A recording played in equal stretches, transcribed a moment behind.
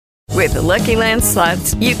With the Lucky Land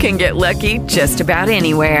Slots, you can get lucky just about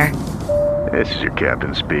anywhere. This is your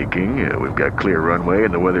captain speaking. We've got clear runway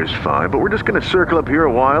and the weather's fine, but we're just going to circle up here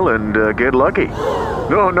a while and get lucky.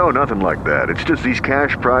 No, nothing like that. It's just these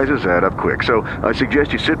cash prizes add up quick. So I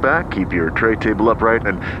suggest you sit back, keep your tray table upright,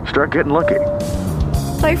 and start getting lucky.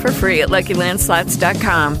 Play for free at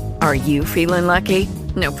LuckyLandSlots.com. Are you feeling lucky?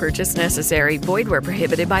 No purchase necessary. Void where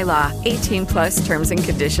prohibited by law. 18 plus terms and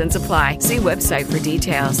conditions apply. See website for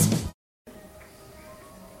details.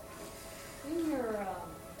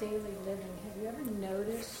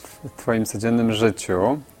 W twoim codziennym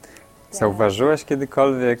życiu zauważyłeś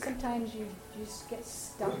kiedykolwiek,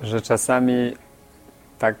 że czasami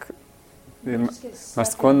tak masz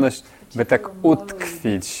skłonność, by tak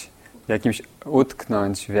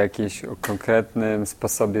utknąć w jakimś konkretnym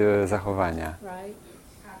sposobie zachowania?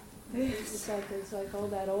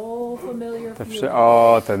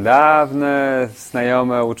 Te dawne,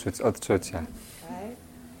 znajome odczucia.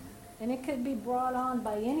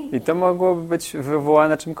 I to mogłoby być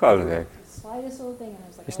wywołane czymkolwiek.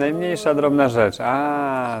 Jakaś najmniejsza, drobna rzecz.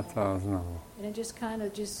 To znowu.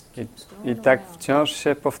 I tak wciąż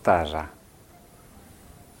się powtarza.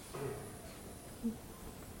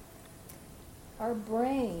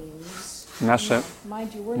 Nasze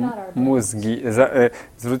mózgi,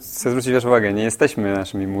 chcę zwrócić uwagę, nie jesteśmy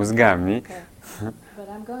naszymi mózgami.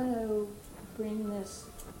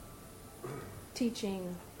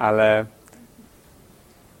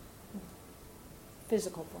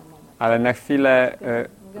 Ale na chwilę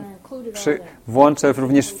włączę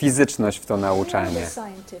również fizyczność w to nauczanie.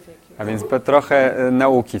 A więc trochę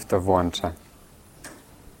nauki w to włączę.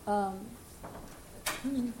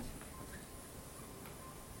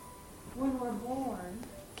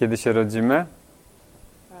 Kiedy się rodzimy,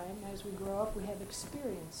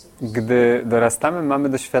 gdy dorastamy, mamy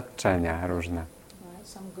doświadczenia różne.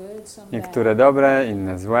 Niektóre dobre,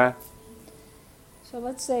 inne złe.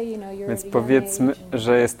 Więc powiedzmy,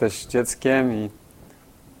 że jesteś dzieckiem i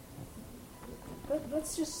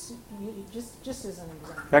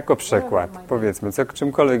jako przykład, powiedzmy,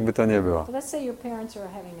 czymkolwiek by to nie było.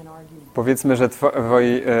 Powiedzmy, że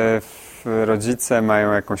twoi rodzice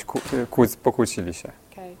mają jakąś pokłócili się.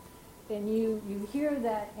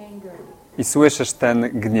 I słyszysz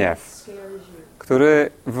ten gniew,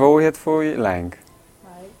 który wywołuje twój lęk.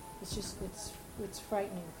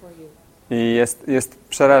 I jest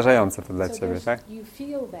przerażające to dla ciebie, tak?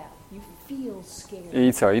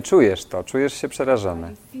 I co? I czujesz to. Czujesz się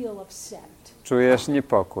przerażony. Czujesz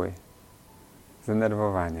niepokój.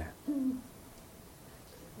 Zdenerwowanie.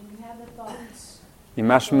 I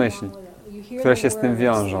masz myśli, które się z tym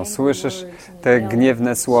wiążą. Słyszysz te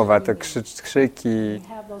gniewne słowa, te krzyki.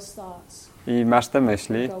 I masz te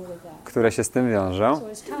myśli, które się z tym wiążą.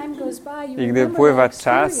 I gdy pływa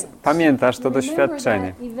czas, pamiętasz to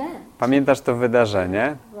doświadczenie. Pamiętasz to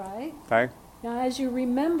wydarzenie. Tak?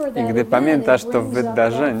 I gdy pamiętasz to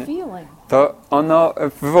wydarzenie, to ono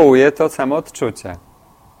wywołuje to samo odczucie.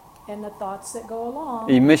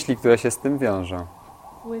 I myśli, które się z tym wiążą.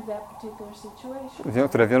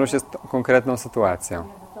 Które wiążą się z konkretną sytuacją.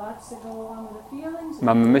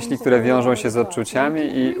 Mamy myśli, które wiążą się z odczuciami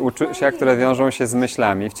i uczucia, które wiążą się z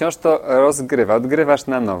myślami. Wciąż to odgrywasz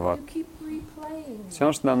na nowo.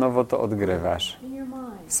 Wciąż na nowo to odgrywasz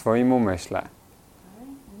w swoim umyśle.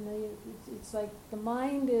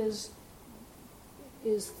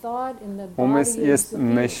 Umysł jest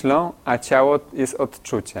myślą, a ciało jest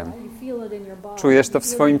odczuciem. Czujesz to w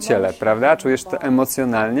swoim ciele, prawda? Czujesz to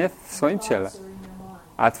emocjonalnie w swoim ciele.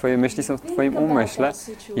 A twoje myśli są w twoim umyśle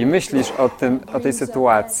i myślisz o tej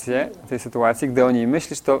sytuacji, gdy o niej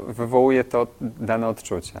myślisz, to wywołuje to dane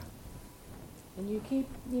odczucie.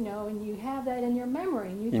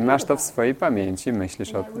 I masz to w swojej pamięci,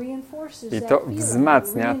 myślisz o tym. I to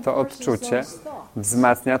wzmacnia to odczucie,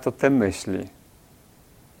 wzmacnia to te myśli.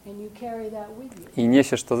 I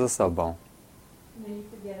niesiesz to ze sobą.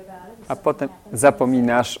 A potem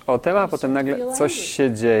zapominasz o tym, a potem nagle coś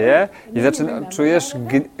się dzieje i czujesz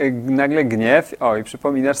nagle gniew, i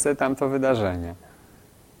przypominasz sobie tamto wydarzenie.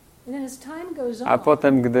 A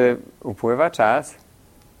potem, gdy upływa czas,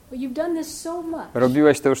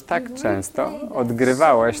 robiłeś to już tak często,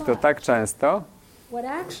 odgrywałeś to tak często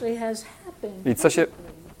i co się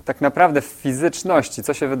tak naprawdę w fizyczności,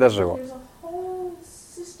 co się wydarzyło?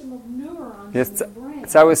 Jest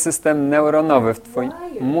cały system neuronowy w twoim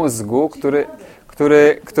mózgu,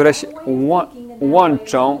 które się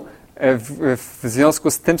łączą w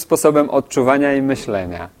związku z tym sposobem odczuwania i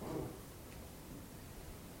myślenia.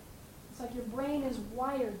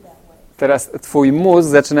 teraz twój mózg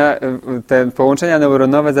zaczyna, te połączenia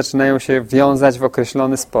neuronowe zaczynają się wiązać w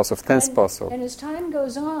określony sposób, w ten sposób. And as time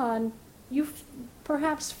goes on, you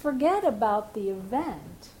perhaps forget about the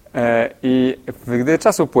event. I gdy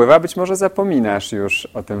czas upływa, być może zapominasz już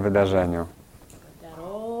o tym wydarzeniu.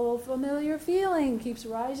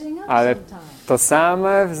 Ale to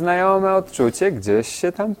same znajome odczucie gdzieś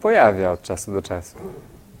się tam pojawia od czasu do czasu.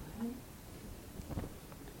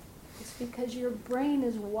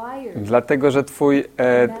 Dlatego, że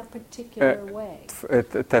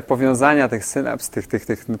te powiązania tych synaps,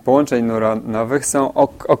 tych połączeń neuronowych są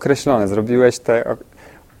określone.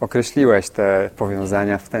 Określiłeś te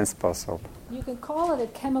powiązania w ten sposób.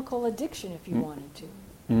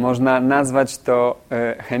 Można nazwać to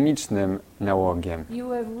chemicznym nałogiem.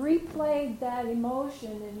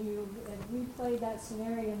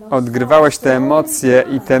 Odgrywałeś te emocje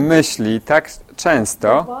i te myśli tak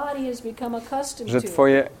często, że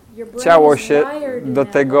twoje ciało się do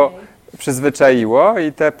tego przyzwyczaiło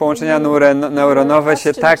i te połączenia neuronowe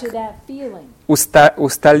się tak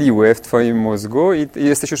ustaliły w twoim mózgu i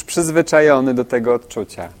jesteś już przyzwyczajony do tego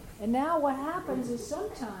odczucia.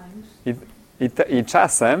 I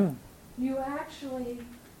czasem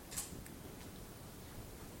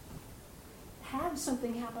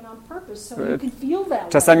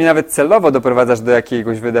czasami nawet celowo doprowadzasz do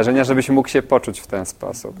jakiegoś wydarzenia, żebyś mógł się poczuć w ten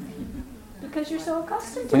sposób.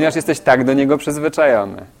 Ponieważ jesteś tak do niego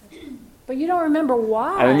przyzwyczajony.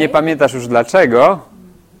 Ale nie pamiętasz już dlaczego,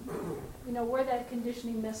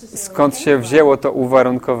 skąd się wzięło to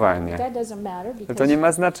uwarunkowanie. To nie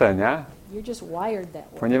ma znaczenia,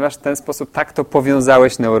 ponieważ w ten sposób tak to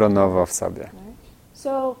powiązałeś neuronowo w sobie.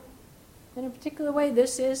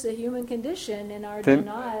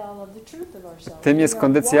 Tym jest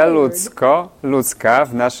kondycja ludzka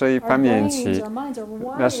w naszej pamięci.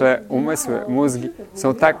 Nasze umysły, mózgi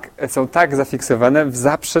są tak zafiksowane w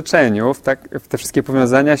zaprzeczeniu, te wszystkie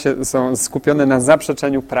powiązania są skupione na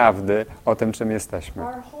zaprzeczeniu prawdy o tym, czym jesteśmy.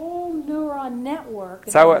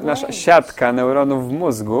 Cała nasza siatka neuronów w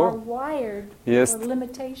mózgu jest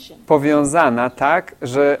powiązana tak,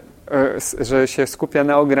 że się skupia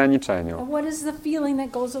na ograniczeniu.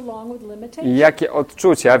 I jakie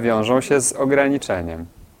odczucia wiążą się z ograniczeniem?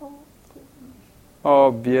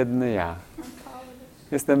 O, biedny ja.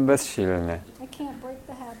 Jestem bezsilny.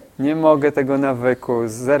 Nie mogę tego nawyku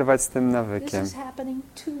zerwać z tym nawykiem.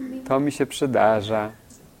 To mi się przydarza.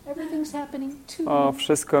 O,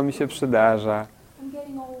 wszystko mi się przydarza.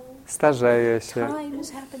 Starzeję się.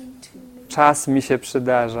 Czas mi się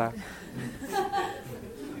przydarza.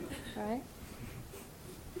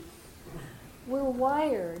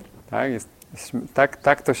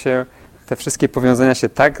 Tak, to się, te wszystkie powiązania się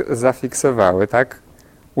tak zafiksowały, tak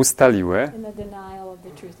ustaliły,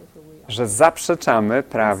 że zaprzeczamy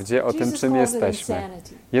prawdzie o tym, czym jesteśmy.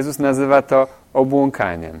 Jezus nazywa to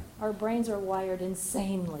obłąkaniem.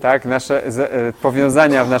 Tak, nasze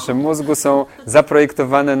powiązania w naszym mózgu są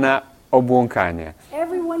zaprojektowane na obłąkanie.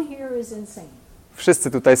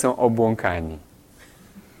 Wszyscy tutaj są obłąkani.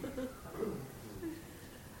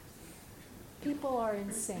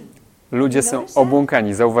 Ludzie są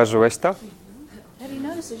obłąkani. Zauważyłeś to?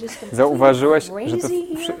 Zauważyłeś, że to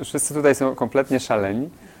wszyscy tutaj są kompletnie szaleni?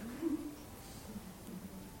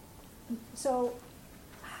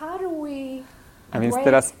 A więc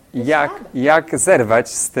teraz jak zerwać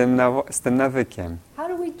z tym nawykiem?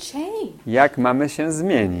 Jak mamy się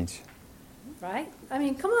zmienić?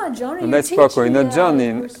 No daj spokój. No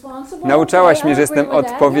Johnny, nauczałaś mnie, że jestem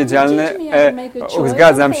odpowiedzialny.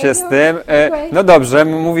 Zgadzam się z tym. No dobrze,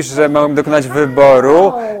 mówisz, że mam dokonać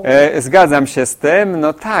wyboru. Zgadzam się z tym.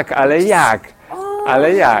 No tak, ale jak?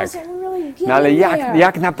 Ale jak? No ale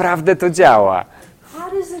jak naprawdę to działa?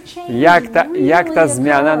 Jak ta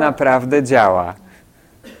zmiana naprawdę działa?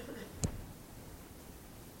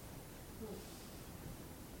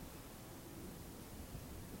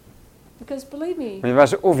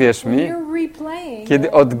 Ponieważ uwierz mi,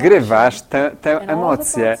 kiedy odgrywasz tę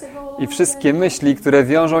emocję i wszystkie myśli, które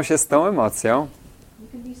wiążą się z tą emocją,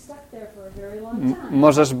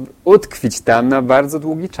 możesz utkwić tam na bardzo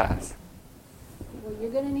długi czas.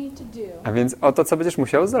 A więc oto, co będziesz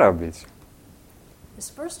musiał zrobić.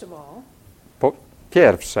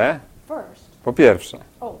 Po pierwsze,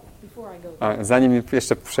 zanim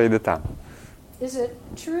jeszcze przejdę tam.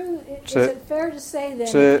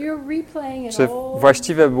 Czy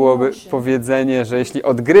właściwe byłoby powiedzenie, że jeśli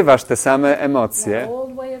odgrywasz te same emocje,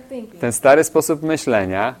 ten stary sposób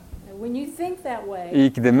myślenia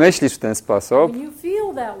i gdy myślisz w ten sposób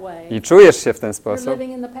i czujesz się w ten sposób,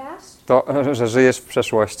 to, że żyjesz w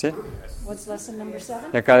przeszłości?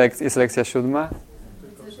 Jaka jest lekcja 7?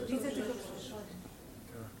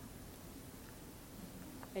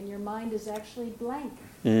 And your mind is actually blank.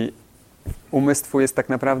 I umysł twój jest tak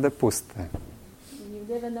naprawdę pusty. When you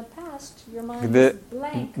live in the past, your mind Gdy is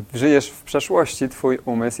blank. żyjesz w przeszłości, twój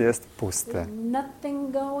umysł jest pusty. There's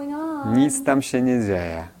nothing going on. Nic tam się nie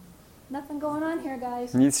dzieje. Nothing going on here,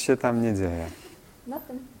 guys. Nic się tam nie dzieje.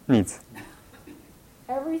 Nothing. Nic.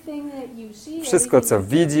 Everything that you see, Wszystko, co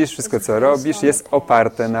widzisz, wszystko, co robisz, jest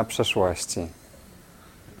oparte na przeszłości.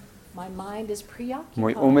 My mind is preoccupied.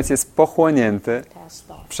 Mój umysł jest pochłonięty Past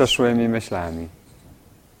thoughts. przeszłymi myślami.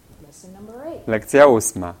 Lesson number 8. Lekcja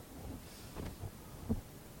 8.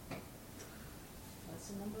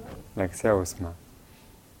 Lesson number 8. Lekcja 8.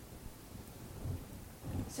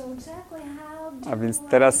 So exactly how do A więc I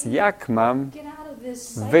teraz jak mam get out of this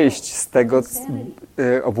cycle wyjść z tego of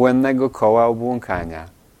insanity? obłędnego koła obłąkania?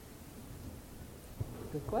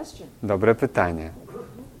 Good question. Dobre pytanie.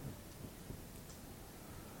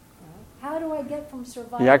 How do I get from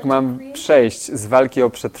survival Jak to mam creation? przejść z walki o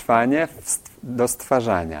przetrwanie do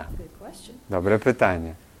stwarzania? Good question. Dobre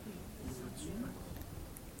pytanie.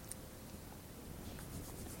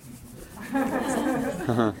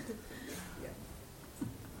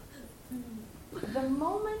 The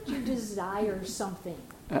moment you desire something,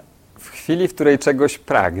 W chwili, w której czegoś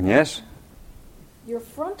pragniesz, your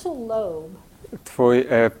frontal lobe twój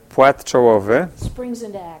płat czołowy springs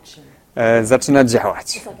into action. zaczyna działać.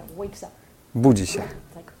 It's like it wakes up. Budzi się.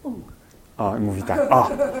 It's like, ooh. O, i mówi tak. O,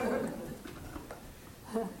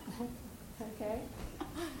 Okay?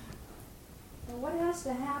 And what has to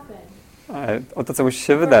happen? oto co musi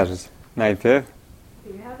się wydarzyć. Najpierw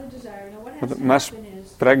You have the desire. Now what has to masz happen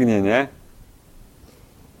is, pragnienie.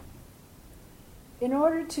 in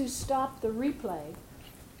order to stop the replay,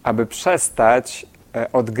 Aby przestać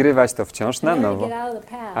odgrywać to wciąż na in order to nowo, get out of the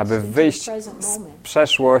past aby into the wyjść present z moment,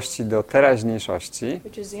 przeszłości do teraźniejszości,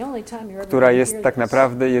 which is the only time you're ever która going to jest hear tak this.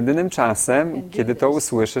 naprawdę jedynym czasem, kiedy to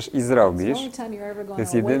usłyszysz i It's the zrobisz. only time you're ever going To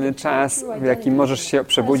jest to jedyny awaken to czas, true w jakim możesz identity się in the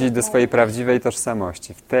przebudzić present do swojej moment. prawdziwej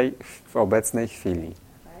tożsamości, w obecnej chwili. Right?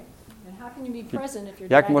 And how can you be present if you're Jak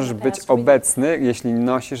dragging możesz the być past with you? obecny, jeśli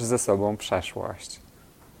nosisz ze sobą przeszłość?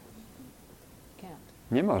 Can't,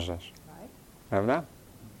 Nie możesz, right? prawda?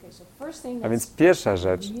 Okay, so first thing A więc that's pierwsza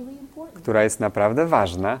rzecz, really important która jest naprawdę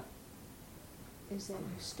ważna, is that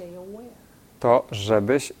you stay aware. to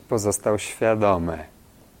żebyś pozostał świadomy.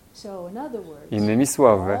 So in other words, Innymi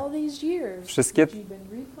słowy, all these years wszystkie that you've been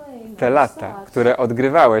replaying te those lata, thoughts, które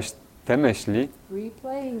odgrywałeś te myśli,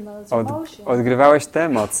 replaying those emotions, odgrywałeś te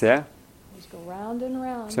emocje, just go round and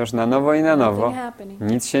round, wciąż na nowo i na nowo, nothing happening.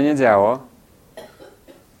 nic się nie działo,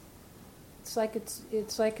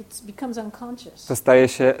 It's like it becomes unconscious. to stało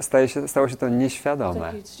się to It's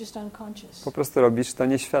nieświadome. like it's just unconscious. Po prostu robisz to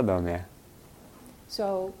nieświadomie.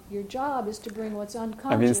 So your job is to bring what's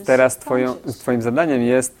unconscious A więc teraz conscious. twoim zadaniem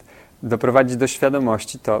jest doprowadzić do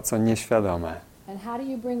świadomości to, co nieświadome. And how do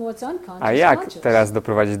you bring what's unconscious A jak conscious? teraz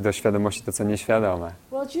doprowadzić do świadomości to, co nieświadome?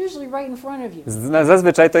 Well, it's usually right in front of you.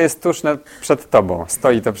 Zazwyczaj to jest tuż przed tobą,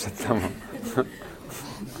 stoi to przed tobą.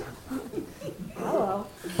 Hello.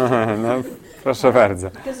 No, proszę bardzo,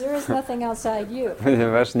 Because there is nothing outside you,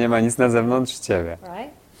 ponieważ nie ma nic na zewnątrz ciebie. right?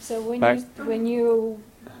 So when Tak. what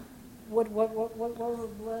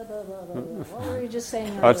were you just saying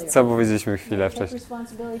O earlier? co powiedzieliśmy chwilę Take wcześniej?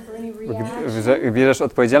 responsibility for any reaction, Że bierzesz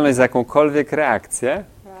odpowiedzialność za jakąkolwiek reakcję,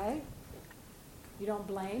 right? You don't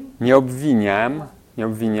blame. nie obwiniasz,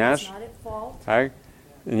 It's not at fault. tak?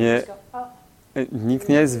 Nie, Just go, oh, nikt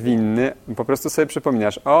nie jest winny, po prostu sobie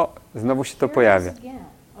przypominasz, o, znowu się to here it pojawia. is again.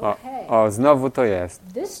 O, Okay. znowu to jest.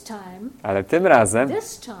 This time, Ale tym razem I'm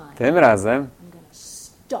going to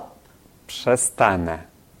stop. przestanę.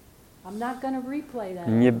 I'm not going to replay that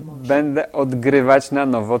Nie emotion. będę odgrywać na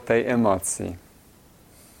nowo tej emocji.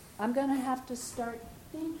 I'm going to have to start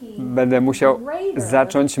thinking Będę musiał greater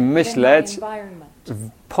zacząć than my myśleć environment.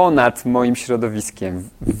 ponad moim środowiskiem,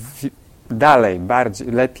 dalej, bardziej,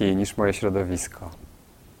 lepiej niż moje środowisko.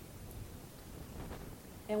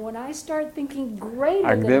 And when I start thinking greater A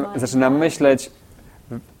than gdy my zaczynam environment, myśleć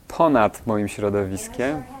ponad moim and I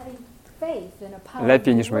środowiskiem, start having faith in a power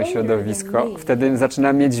lepiej niż moje greater środowisko, than me, wtedy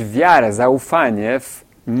zaczynam mieć wiarę, zaufanie w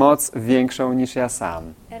moc większą niż ja sam.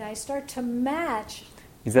 and I start to match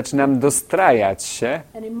I zaczynam dostrajać się,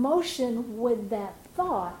 an emotion with that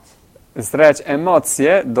thought, dostrajać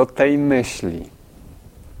emocje do tej myśli.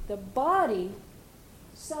 the body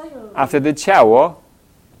cellularly A wtedy ciało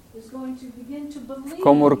is going to begin to believe w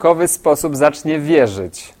komórkowy sposób zacznie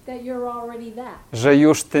wierzyć, that you're already that. że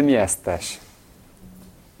już tym jesteś.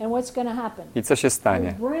 And what's going to happen? I co się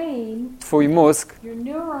stanie? Your brain, Twój mózg, your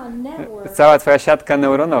neuron network cała twoja siatka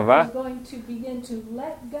neuronowa is going to begin to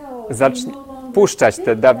let go. zacznie You no longer puszczać te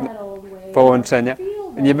think dawne that old way, połączenia feel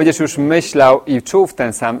nie będziesz już myślał i czuł w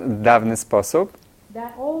ten sam dawny sposób,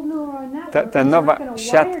 ta nowa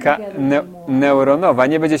siatka neuronowa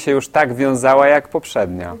nie będzie się już tak wiązała jak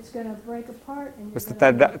poprzednio. Po prostu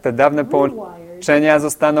te dawne połączenia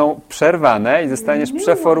zostaną przerwane i zostaniesz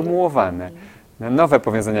przeformułowane. Nowe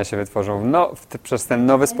powiązania się wytworzą przez ten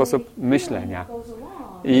nowy sposób myślenia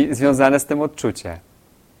i związane z tym odczucie.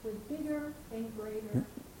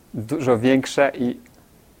 Dużo większe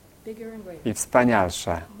i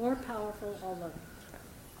wspanialsze.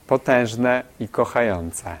 Potężne i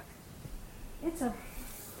kochające.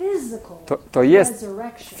 To jest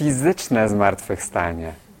fizyczne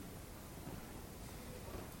zmartwychwstanie.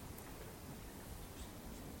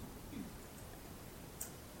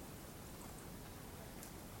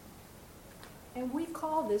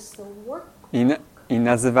 I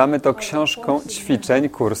nazywamy to książką ćwiczeń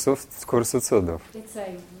kursu cudów.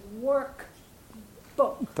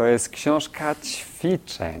 To jest książka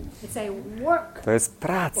ćwiczeń. To jest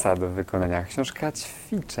praca do wykonania. Książka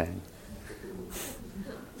ćwiczeń.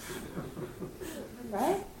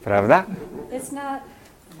 Prawda?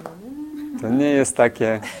 To nie jest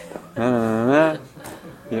takie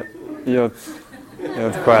i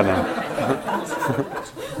odkładam.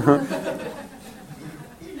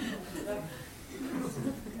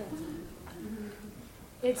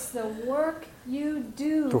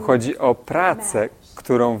 Tu chodzi o pracę,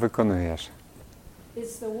 którą wykonujesz.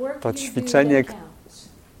 To ćwiczenie,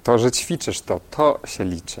 to, że ćwiczysz to się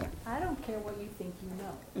liczy.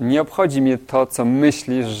 Nie obchodzi mnie to, co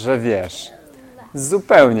myślisz, że wiesz.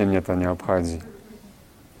 Zupełnie mnie to nie obchodzi.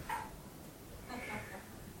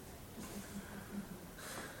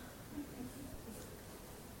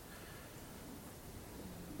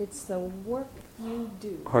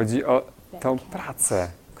 Chodzi o tą pracę,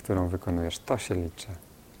 którą wykonujesz. To się liczy.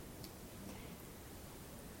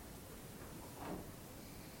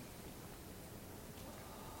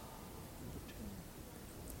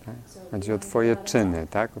 Chodzi o twoje czyny,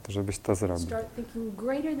 tak? O to, żebyś to zrobił.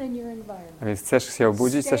 A więc chcesz się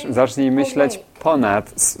obudzić, zacznij myśleć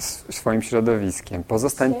ponad swoim środowiskiem.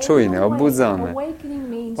 Pozostań czujny, obudzony.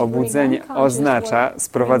 Obudzenie oznacza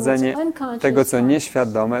sprowadzenie tego, co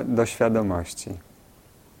nieświadome, do świadomości.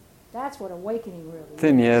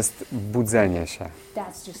 Tym jest budzenie się.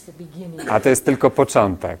 A to jest tylko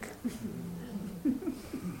początek.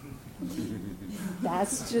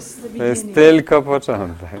 To jest tylko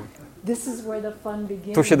początek.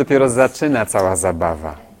 Tu się dopiero zaczyna cała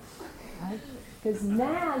zabawa.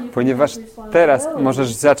 Ponieważ teraz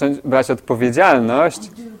możesz zacząć brać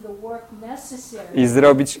odpowiedzialność i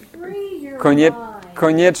zrobić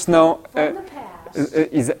konieczną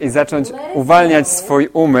i zacząć uwalniać swój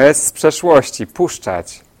umysł z przeszłości,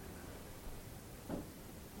 puszczać.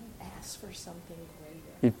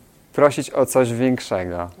 I prosić o coś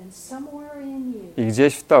większego. I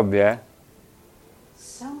gdzieś w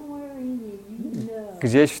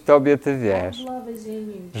tobie ty wiesz,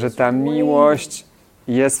 że ta miłość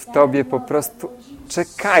jest w tobie po prostu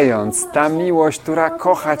czekając. Ta miłość, która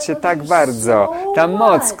kocha cię tak bardzo. Ta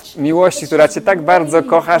moc miłości, która cię tak bardzo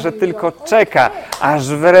kocha, że tylko czeka, aż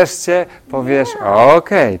wreszcie powiesz,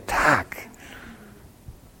 okej, tak.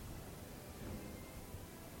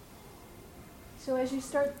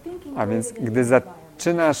 A więc gdy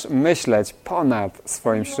zaczynasz myśleć ponad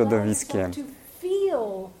swoim środowiskiem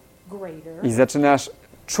i zaczynasz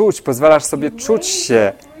czuć, pozwalasz sobie czuć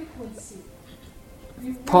się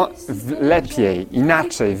lepiej,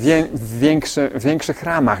 inaczej, w większych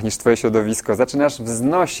ramach niż twoje środowisko. Zaczynasz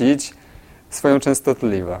wznosić swoją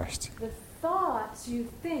częstotliwość.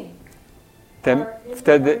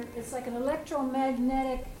 Wtedy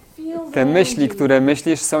te myśli, które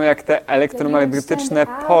myślisz, są jak te elektromagnetyczne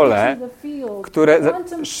pole, które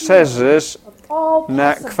szerzysz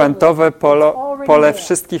na kwantowe pole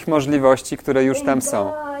wszystkich możliwości, które już tam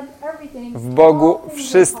są. W Bogu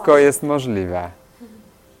wszystko jest możliwe.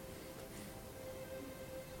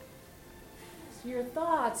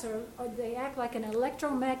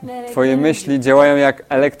 Twoje myśli działają jak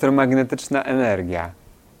elektromagnetyczna energia,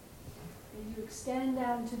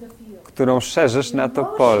 którą szerzysz na to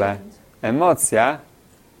pole. Emocja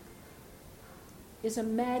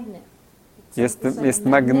jest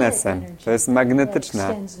magnesem. To jest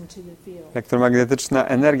magnetyczna, elektromagnetyczna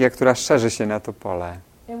energia, która szerzy się na to pole.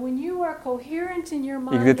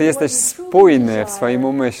 I gdy ty jesteś spójny w swoim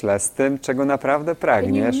umyśle z tym, czego naprawdę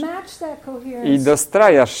pragniesz i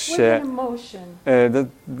dostrajasz się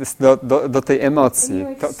do tej emocji,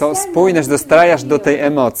 to spójność dostrajasz do tej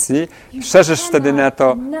emocji, szerzysz wtedy na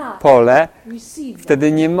to pole,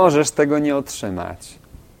 wtedy nie możesz tego nie otrzymać.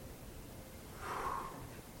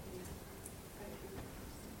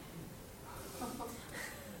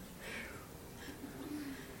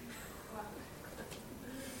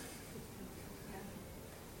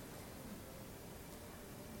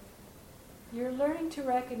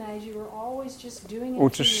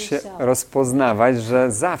 Uczysz się rozpoznawać,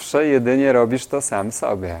 że zawsze jedynie robisz to sam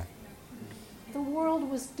sobie.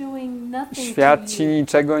 Świat ci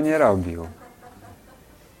niczego nie robił.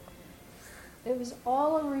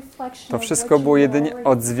 To wszystko było jedynie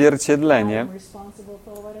odzwierciedleniem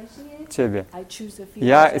Ciebie.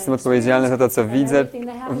 Ja jestem odpowiedzialny za to, co widzę.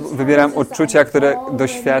 Wybieram uczucia, które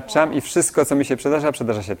doświadczam i wszystko, co mi się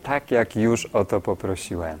przydarza się tak, jak już o to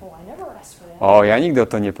poprosiłem. O, ja nigdy o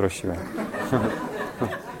to nie prosiłem.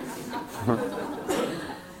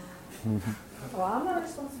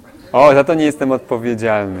 O, za to nie jestem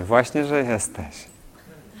odpowiedzialny. Właśnie, że jesteś.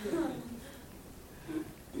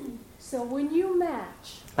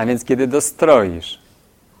 A więc kiedy dostroisz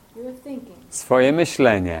swoje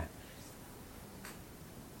myślenie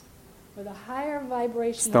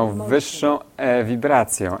z tą wyższą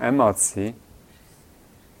wibracją emocji,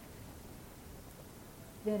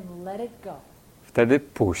 wtedy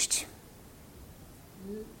puść.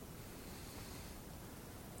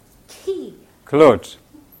 Klucz.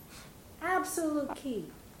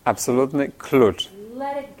 Absolutny klucz.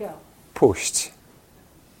 Puść.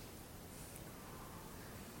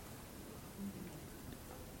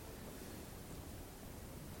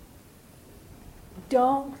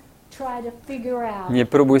 Nie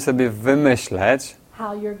próbuj sobie wymyśleć,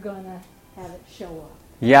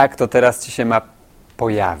 jak to teraz ci się ma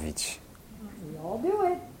pojawić.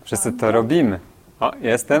 Wszyscy to robimy. O,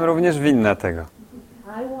 jestem również winna tego.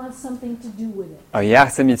 O, ja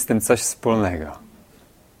chcę mieć z tym coś wspólnego.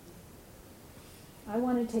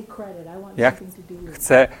 Ja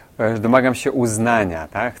chcę, domagam się uznania,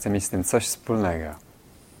 tak? Chcę mieć z tym coś wspólnego.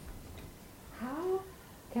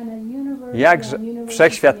 Jakże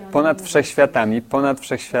wszechświat ponad wszechświatami,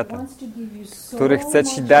 który chce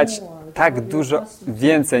ci dać tak dużo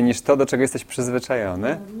więcej niż to, do czego jesteś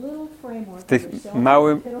przyzwyczajony, w tych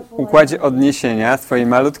małym układzie odniesienia twojej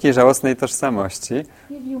malutkiej, żałosnej tożsamości,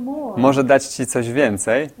 może dać ci coś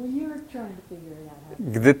więcej,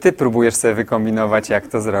 gdy ty próbujesz sobie wykombinować, jak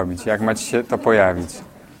to zrobić, jak ma ci się to pojawić.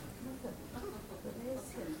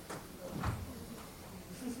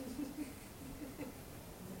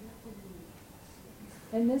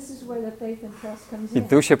 I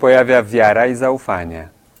tu się pojawia wiara i zaufanie.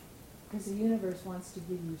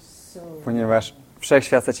 Ponieważ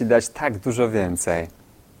wszechświat chce ci dać tak dużo więcej.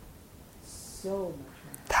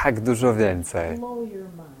 Tak dużo więcej.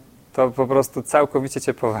 To po prostu całkowicie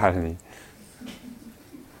cię powalni.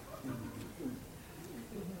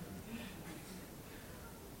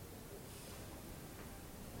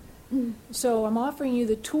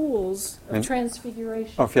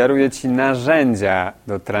 Ofiaruję ci narzędzia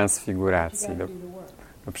do transfiguracji,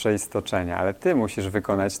 do przeistoczenia, ale ty musisz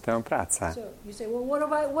wykonać tę pracę.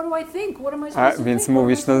 A więc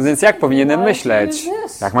mówisz, no więc jak powinienem myśleć?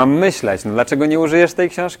 Jak mam myśleć? No dlaczego nie użyjesz tej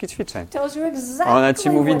książki ćwiczeń? Ona ci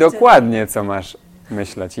mówi dokładnie, co masz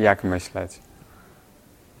myśleć i jak myśleć.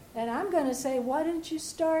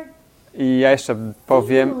 I ja jeszcze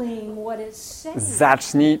powiem,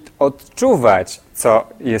 zacznij odczuwać, co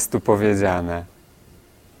jest tu powiedziane.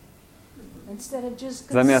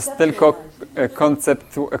 Zamiast tylko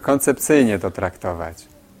koncepcyjnie to traktować.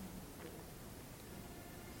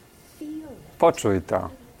 Poczuj to.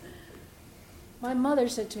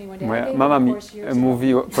 Moja mama mi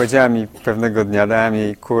powiedziała mi pewnego dnia, dała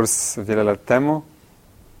mi kurs wiele lat temu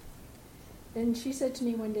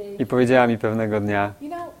i powiedziała mi pewnego dnia,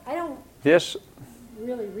 wiesz,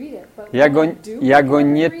 ja go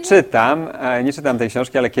nie czytam tej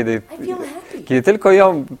książki, ale kiedy tylko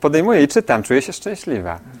ją podejmuję i czytam, czuję się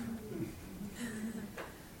szczęśliwa.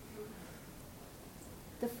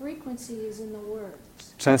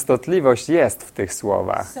 Częstotliwość jest w tych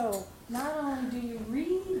słowach.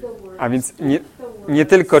 A więc nie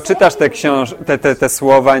tylko czytasz te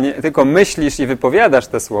słowa, nie tylko myślisz i wypowiadasz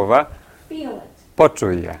te słowa,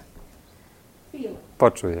 poczuj je.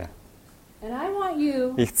 Poczuj je.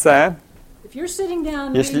 I chcę,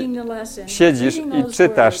 jeśli siedzisz i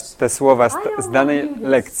czytasz te słowa z danej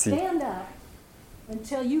lekcji,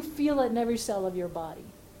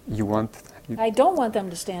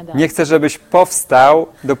 nie chcę, żebyś powstał,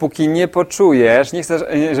 dopóki nie poczujesz, nie chcę,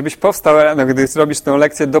 żebyś powstał, gdy zrobisz tę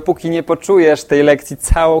lekcję, dopóki nie poczujesz tej lekcji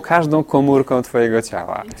każdą komórką twojego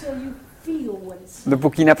ciała.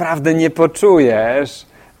 Dopóki naprawdę nie poczujesz,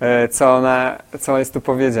 co jest tu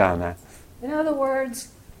powiedziane.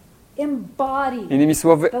 Innymi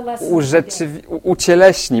słowy,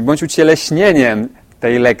 ucieleśnij, bądź ucieleśnieniem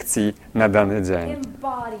tej lekcji na dany dzień.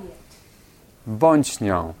 Bądź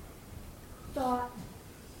nią.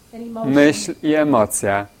 Myśl i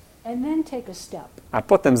emocja And then take a step A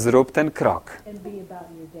potem zrób ten krok and be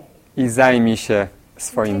about your day. i zajmij się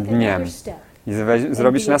swoim Take dniem. another step. I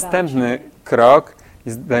zrobić następny krok,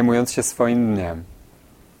 zajmując się swoim dniem.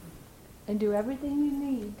 And do everything you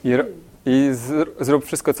need I, to i zrób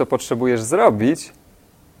wszystko, co potrzebujesz zrobić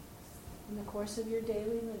in the course of your daily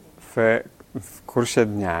living. w kursie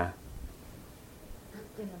dnia,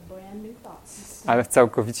 In a brand new thought system. ale w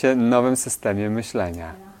całkowicie nowym systemie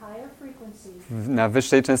myślenia, In a higher frequency. na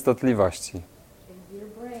wyższej częstotliwości, And your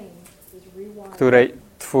brain is rewired. której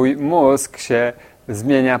twój mózg się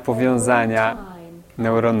zmienia powiązania Every time,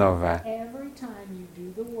 neuronowe. every time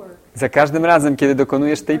you do the work, Za każdym razem, kiedy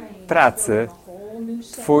dokonujesz tej pracy,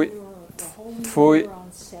 twój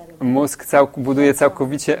mózg buduje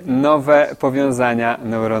całkowicie nowe powiązania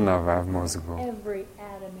neuronowe w mózgu.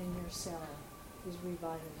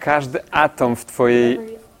 Każdy atom w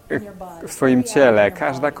twoim ciele,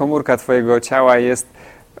 każda komórka twojego ciała jest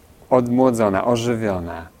odmłodzona,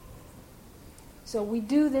 ożywiona.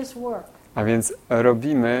 A więc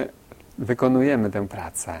wykonujemy tę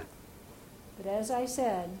pracę.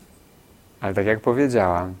 Ale tak jak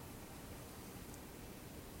powiedziałam,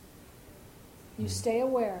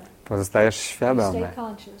 pozostajesz świadomy,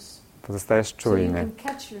 pozostajesz czujny,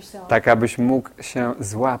 tak abyś mógł się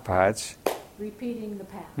złapać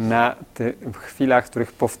na tych chwilach, w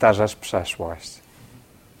których powtarzasz przeszłość.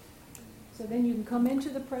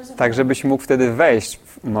 Tak, żebyś mógł wtedy wejść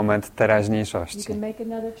w moment teraźniejszości.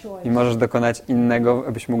 I możesz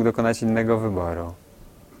byś mógł dokonać innego wyboru.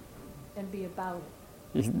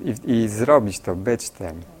 I zrobić to, być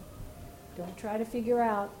tym.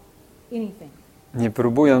 Nie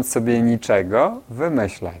próbując sobie niczego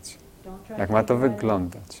wymyślać, jak ma to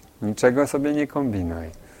wyglądać. Niczego sobie nie kombinuj.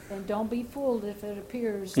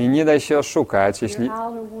 I nie daj się oszukać, jeśli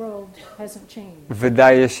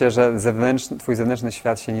wydaje się, że twój zewnętrzny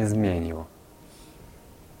świat się nie zmienił.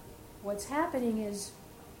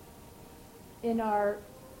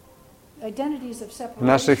 W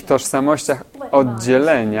naszych tożsamościach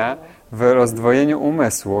oddzielenia, w rozdwojeniu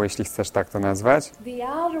umysłu, jeśli chcesz tak to nazwać,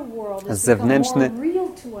 zewnętrzny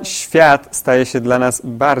świat staje się dla nas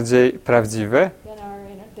bardziej prawdziwy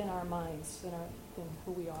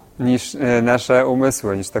niż nasze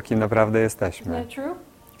umysły, niż to, kim naprawdę jesteśmy.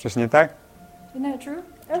 Przecież nie tak?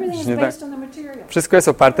 Przecież nie tak? Wszystko jest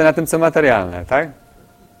oparte na tym, co materialne, tak?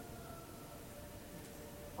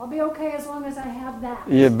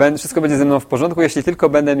 I wszystko będzie ze mną w porządku, jeśli tylko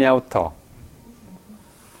będę miał to.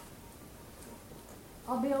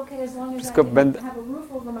 Wszystko będę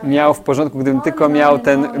miał w porządku, gdybym tylko miał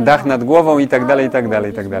ten dach nad głową i tak dalej, i tak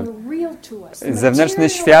dalej, i tak dalej. Zewnętrzny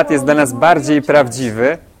świat jest dla nas bardziej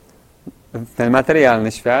prawdziwy, ten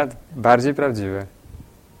materialny świat bardziej prawdziwy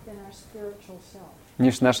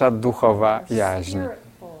niż nasza duchowa jaźń.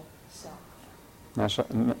 Nasz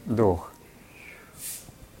duch.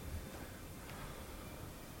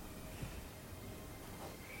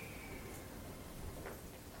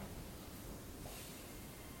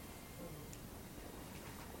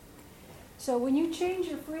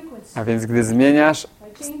 A więc gdy zmieniasz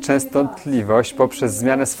częstotliwość poprzez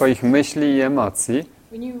zmianę swoich myśli i emocji,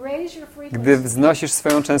 gdy wznosisz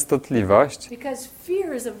swoją częstotliwość,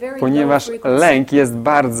 ponieważ lęk jest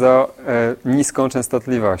bardzo niską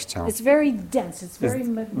częstotliwością. Jest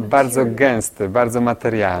bardzo gęsty, bardzo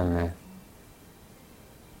materialny.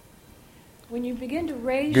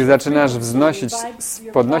 Gdy zaczynasz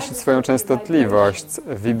podnosić swoją częstotliwość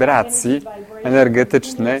wibracji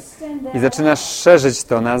energetycznej i zaczynasz szerzyć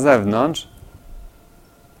to na zewnątrz,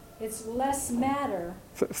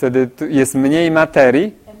 wtedy jest mniej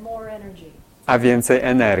materii, a więcej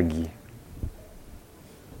energii.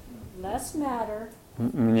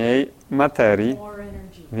 Mniej materii,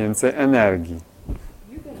 więcej energii.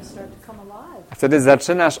 A wtedy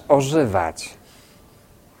zaczynasz ożywać.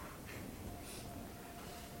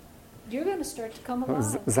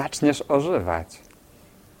 Zaczniesz ożywać.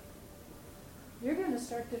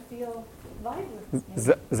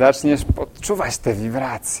 Zaczniesz odczuwać te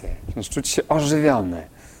wibracje. Zaczniesz czuć się ożywiony.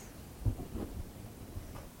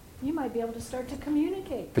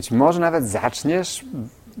 Być może nawet zaczniesz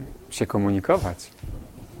się komunikować.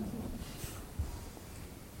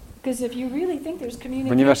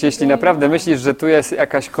 Ponieważ jeśli naprawdę myślisz, że tu jest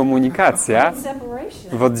jakaś komunikacja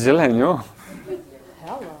w oddzieleniu,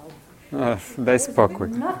 daj spokój.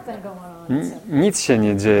 Nic się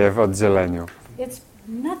nie dzieje w oddzieleniu.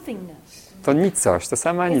 To nicość, to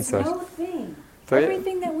sama nicość.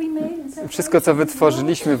 Wszystko, co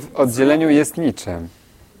wytworzyliśmy w oddzieleniu, jest niczym.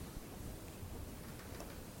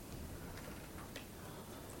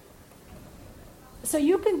 So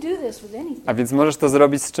you can do this with anything. A więc możesz to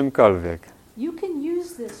zrobić z czymkolwiek. You can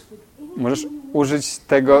use this with anything. Możesz użyć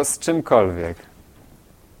tego z czymkolwiek.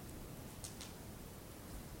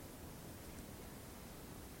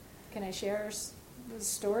 Can I share the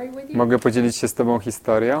story with you? Mogę podzielić się z tobą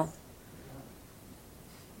historią?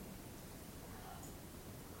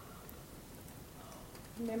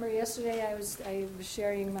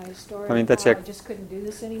 Pamiętacie, jak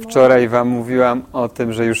wczoraj wam mówiłam o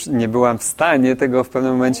tym, że już nie byłam w stanie tego w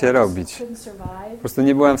pewnym momencie robić. Po prostu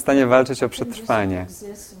nie byłam w stanie walczyć o przetrwanie.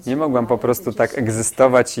 Nie mogłam po prostu tak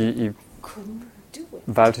egzystować i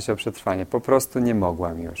walczyć o przetrwanie. Po prostu nie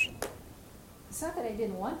mogłam już.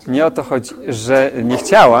 Nie o to chodzi, że nie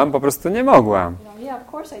chciałam, po prostu nie mogłam.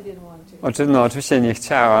 No, oczywiście nie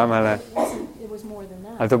chciałam, ale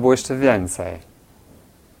to było jeszcze więcej.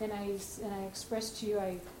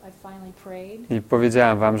 I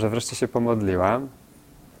powiedziałam wam, że wreszcie się pomodliłam.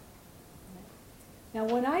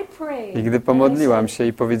 I gdy pomodliłam się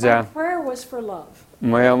i powiedziałam,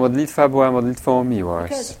 moja modlitwa była modlitwą o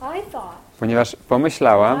miłość. Ponieważ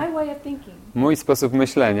pomyślałam, mój sposób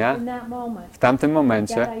myślenia w tamtym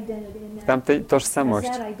momencie, w tamtej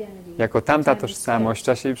tożsamości, jako tamta tożsamość w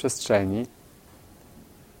czasie i przestrzeni,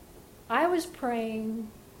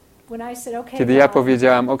 kiedy ja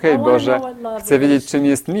powiedziałam, okej, Boże, chcę wiedzieć, czym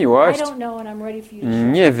jest miłość,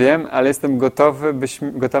 nie wiem, ale jestem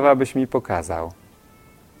gotowa, byś mi pokazał.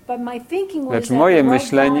 Lecz moje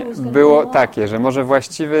myślenie było takie, że może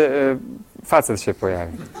właściwy facet się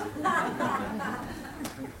pojawi.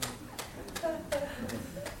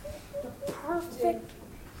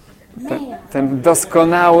 Ten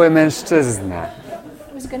doskonały mężczyzna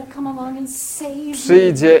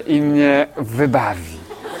przyjdzie i mnie wybawi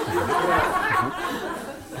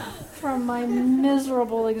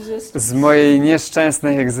z mojej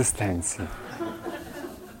nieszczęsnej egzystencji.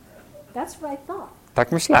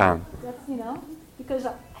 Tak myślałam.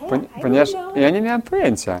 Ponieważ ja nie miałam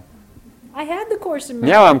pojęcia.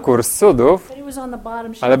 Miałam kurs cudów,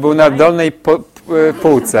 ale był na dolnej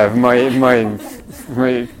półce w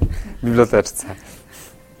mojej biblioteczce.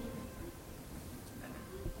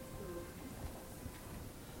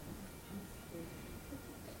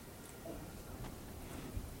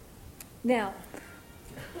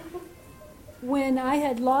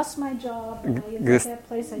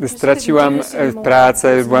 Gdy straciłam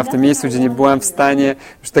pracę, byłam w tym miejscu, gdzie nie byłam w stanie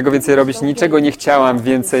już tego więcej robić, niczego nie chciałam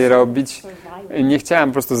więcej robić. Nie chciałam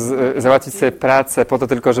po prostu załatwić sobie pracę po to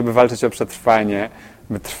tylko, żeby walczyć o przetrwanie,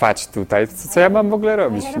 by trwać tutaj. Co ja mam w ogóle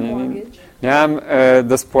robić? Miałam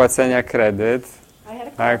do spłacenia kredyt,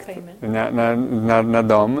 tak, na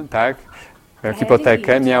dom, tak,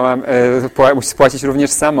 hipotekę. Miałam spłacić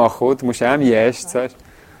również samochód, musiałam jeść coś.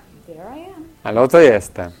 Ale oto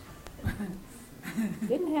jestem.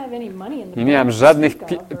 Nie miałam żadnych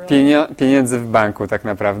pieniędzy w banku tak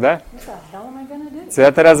naprawdę. Co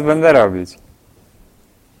ja teraz będę robić?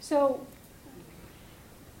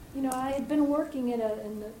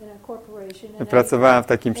 Pracowałam w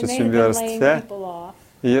takim przedsiębiorstwie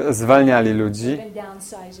i zwalniali ludzi,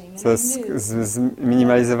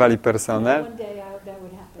 zminimalizowali personel.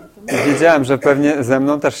 I wiedziałam, że pewnie ze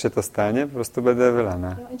mną też się to stanie, po prostu będę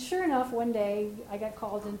wylana.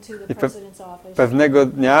 I pewnego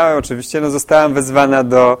dnia oczywiście zostałam wezwana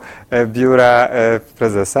do biura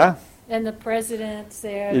prezesa.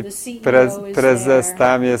 I prezes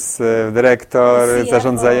tam jest, dyrektor,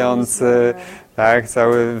 zarządzający, tak,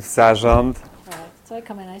 cały zarząd.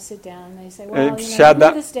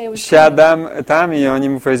 Siadam tam i oni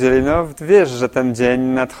mu powiedzieli, no wiesz, że ten dzień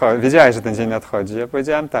nadchodzi. Wiedziałeś, że ten dzień nadchodzi. Ja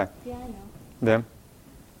powiedziałam tak. Wiem.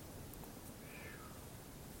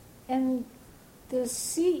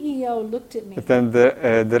 I ten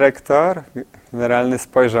dyrektor generalny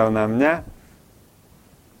spojrzał na mnie.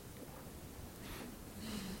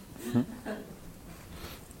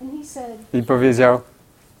 I powiedział,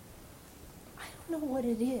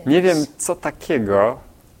 nie wiem, co takiego,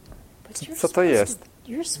 co to jest,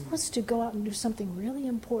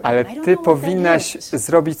 ale ty powinnaś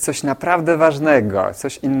zrobić coś naprawdę ważnego,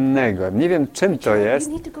 coś innego. Nie wiem, czym to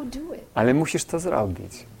jest, ale musisz to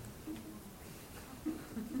zrobić.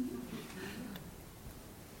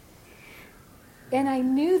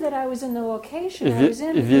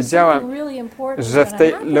 I wiedziałam, że w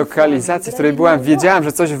tej lokalizacji, w której byłam, wiedziałam,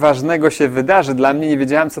 że coś ważnego się wydarzy. Dla mnie nie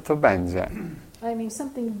wiedziałam, co to będzie.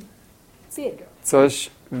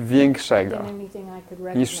 Coś większego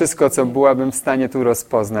niż wszystko, co byłabym w stanie tu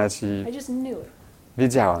rozpoznać. I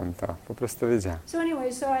Wiedziałam to, po prostu wiedziałam. So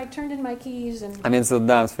anyway, so I turned in my keys and A więc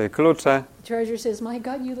oddałam swoje klucze treasurer says, "My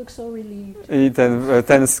God, you look so relieved." i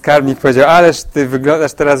ten skarbnik powiedział, ależ ty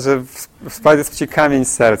wyglądasz teraz, że spadł ci kamień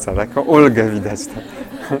z serca, taką ulgę widać tam.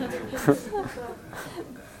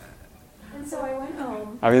 And so I went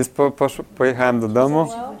home. A więc pojechałam do domu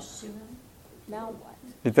Well, now what?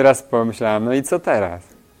 i teraz pomyślałam, no i co teraz?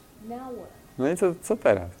 Now what? No i co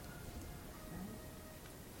teraz?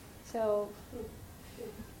 So,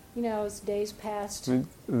 you know, as days passed,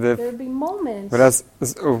 Gdy there'd be moments wraz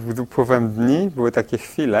z upływem dni były takie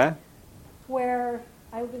chwile, where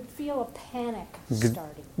I would feel a panic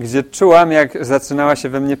starting. gdzie czułam, jak zaczynała się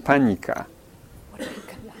we mnie panika.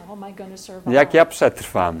 How am I going to survive? Jak ja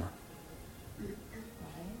przetrwam? Right?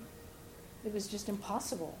 It was just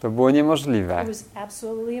impossible. To było niemożliwe. It was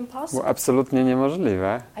absolutely impossible. Było absolutnie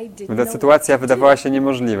niemożliwe. I didn't Ta know sytuacja what to wydawała do. się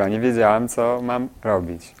niemożliwa. Nie wiedziałam, co mam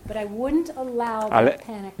robić. But I wouldn't allow Ale that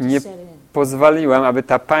panic to nie set in. pozwoliłam, aby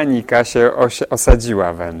ta panika się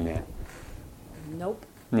osadziła we mnie. Nope.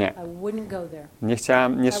 Nie. I wouldn't go there. Nie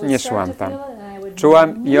chciałam, I would nie start szłam to tam. feel it and I would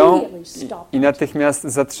Czułam ją immediately stop i it. natychmiast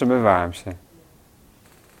zatrzymywałam się.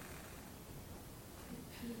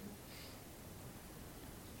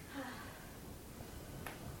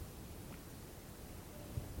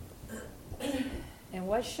 And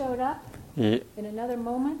what showed up I in another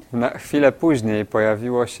moment na chwilę później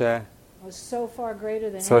pojawiło się was so far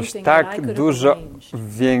greater than coś anything that I tak could have dużo arranged.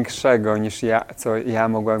 większego niż ja, co ja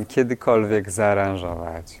mogłam kiedykolwiek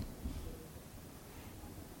zaaranżować.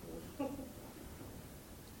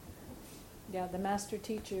 Yeah, the master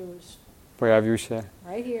teacher was Pojawił się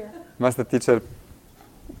right here. master teacher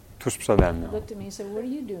tuż przede mną. Looked at me and said, "What are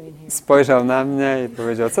you doing here?" Spojrzał na mnie i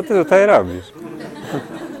powiedział, co ty tutaj robisz?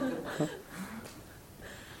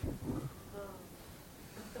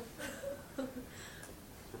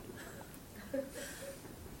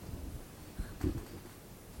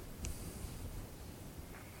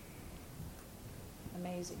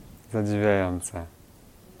 Amazing, Zadziwiające,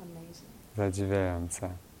 amazing. zadziwiające.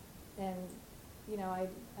 And you know,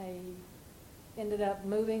 I ended up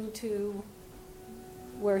moving to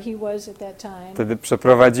where he was at that time. Wtedy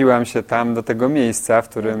przeprowadziłam się tam do tego miejsca, w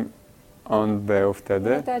którym on był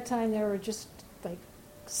wtedy. At that time there were just like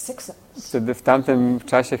 6 of us. Wtedy w tamtym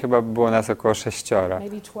czasie chyba było nas około 6.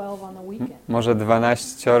 Maybe 12 on the weekend. Może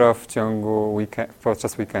 12 w ciągu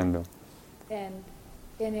podczas weekendu.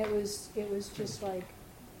 And it was just like,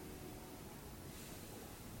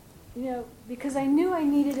 you know, because I knew I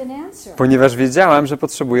needed an answer. Ponieważ wiedziałam, że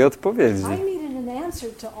potrzebuję odpowiedzi. I needed an answer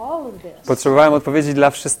to all of this. Potrzebowałem odpowiedzi dla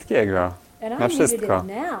wszystkiego. And Na I wszystko.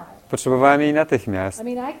 needed it now. Potrzebowałem jej natychmiast. I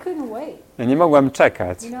mean, I couldn't wait. Ja nie mogłam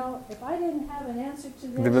czekać. You know, if I didn't have an answer to this,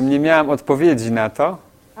 Gdybym nie miałam odpowiedzi na to,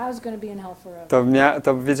 I was going to be in hell forever.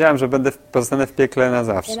 to wiedziałam, że pozostanę w piekle na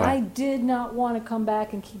zawsze. And I did not want to come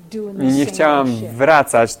back and keep doing I this nie same chciałam old shit.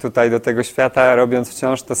 wracać tutaj do tego świata, robiąc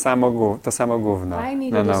wciąż to samo gówno I na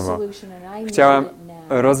needed a nowo. solution and I needed Chciałam it now.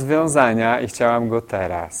 rozwiązania i chciałam go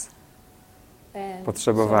teraz. And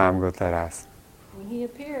Potrzebowałam so go teraz. when he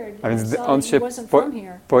appeared, A więc I gdy saw on that się he wasn't from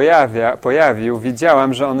here. pojawił,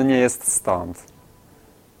 widziałam, że on nie jest stąd.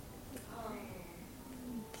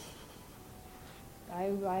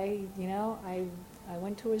 I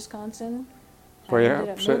went to Wisconsin. I ended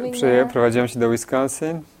up moving there, Prowadziłem się do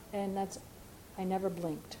Wisconsin and I never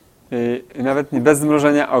blinked. i nawet bez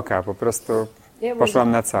zmrużenia oka, po prostu It was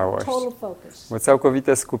poszłam na całość. total focus. Było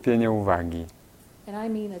całkowite skupienie uwagi. And I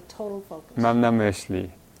mean a total focus. Mam na myśli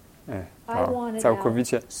I to. wanted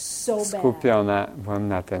Całkowicie out so bad. skupiona byłam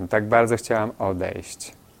na tym. Tak bardzo chciałam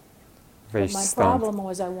odejść, wyjść My stąd. problem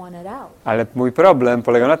was I wanted out. Ale mój problem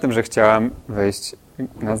polegał na tym, że chciałam wyjść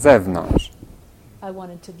na zewnątrz. I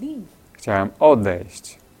wanted to leave. Chciałam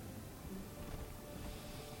odejść.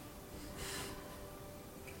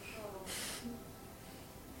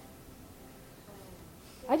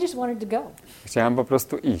 I just wanted to go. Chciałam po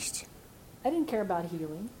prostu iść. I didn't care about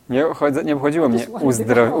healing. Nie obchodziło mnie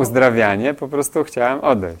uzdrawianie, po prostu chciałam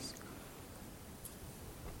odejść.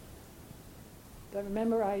 But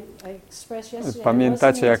remember, I expressed yesterday,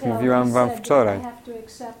 Pamiętacie, jak it wasn't until mówiłam he wam said that wczoraj. I have to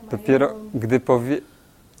accept my Dopiero own, gdy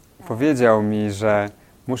powiedział mi, że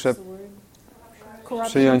muszę what's the word? Corruption.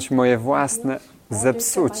 przyjąć moje własne I have to accept my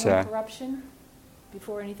zepsucie, own corruption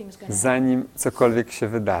before anything's gonna happen. zanim cokolwiek się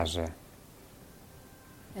wydarzy.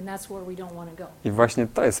 And that's where we don't want to go. I właśnie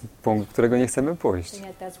to jest punkt, którego nie chcemy pójść. And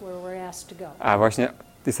yet that's where we're asked to go. A właśnie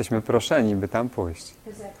jesteśmy proszeni, by tam pójść.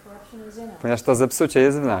 Because that corruption is in us. Ponieważ to zepsucie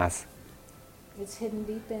jest w nas.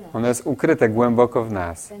 Ono jest ukryte głęboko w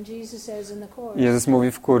nas. Jezus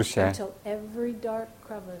mówi w kursie,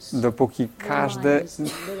 dopóki każdy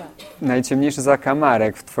najciemniejszy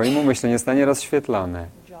zakamarek w Twoim umyśle nie zostanie rozświetlony,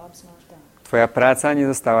 Twoja praca nie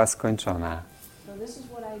została skończona.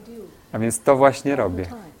 A więc to właśnie robię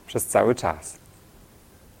przez cały czas.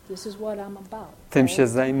 Tym się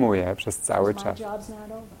zajmuję przez cały czas,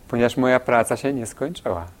 ponieważ moja praca się nie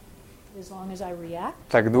skończyła.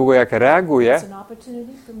 Tak długo jak reaguję,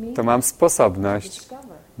 to mam sposobność,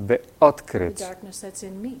 by odkryć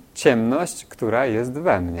ciemność, która jest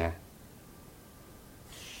we mnie.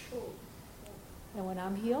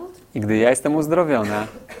 I gdy ja jestem uzdrowiona,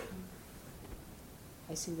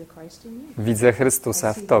 widzę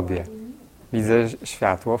Chrystusa w Tobie. Widzę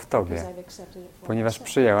światło w Tobie, ponieważ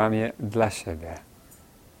przyjęłam je dla siebie.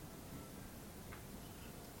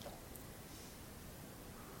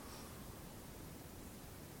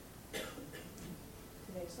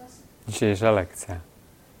 Dzisiejsza lekcja.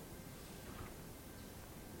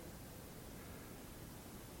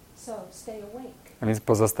 A więc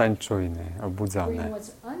pozostań czujny, obudzony,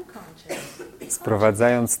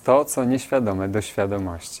 sprowadzając to, co nieświadome, do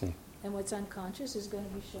świadomości.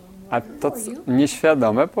 A to, co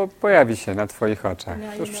nieświadome, pojawi się na Twoich oczach,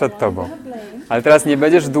 tuż przed Tobą. Ale teraz nie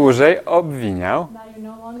będziesz dłużej obwiniał,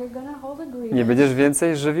 nie będziesz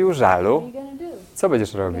więcej żywił żalu. Co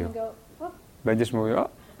będziesz robił? Będziesz mówił, o,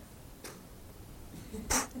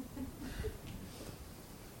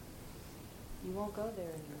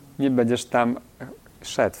 nie będziesz tam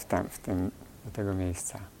szedł do tego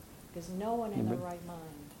miejsca. Nie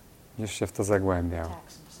będziesz się w to zagłębiał.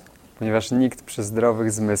 Ponieważ nikt przy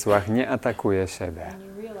zdrowych zmysłach nie atakuje siebie.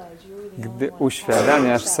 Gdy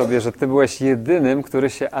uświadamiasz sobie, że Ty byłeś jedynym, który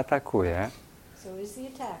się atakuje,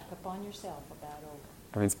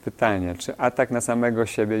 a więc pytanie, czy atak na samego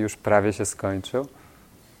siebie już prawie się skończył?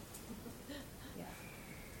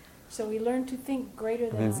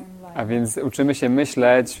 A więc uczymy się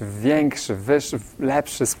myśleć w większy, wyższy, w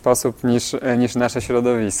lepszy sposób niż nasze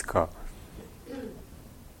środowisko.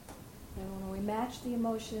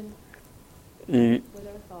 I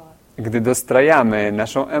gdy dostrajamy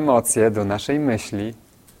naszą emocję do naszej myśli,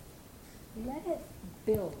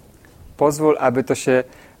 pozwól, aby to się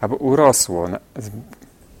urosło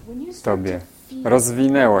w Tobie,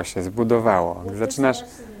 rozwinęło się, zbudowało. Gdy zaczynasz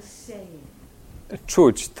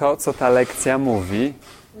czuć to, co ta lekcja mówi,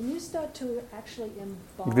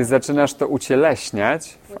 gdy zaczynasz to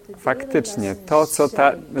ucieleśniać, faktycznie to, co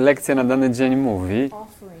ta lekcja na dany dzień mówi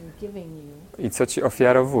i co Ci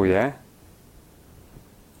ofiarowuje,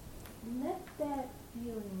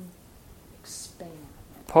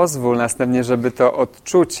 pozwól następnie, żeby to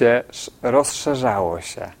odczucie rozszerzało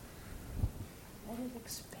się.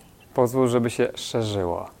 Pozwól, żeby się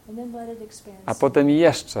szerzyło. A potem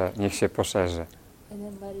jeszcze niech się poszerzy.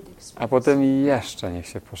 A potem jeszcze niech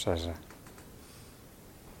się poszerzy.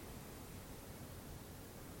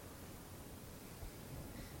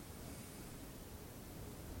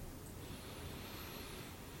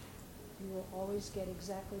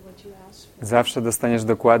 Zawsze dostaniesz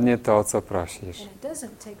dokładnie to, o co prosisz.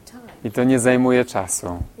 I to nie zajmuje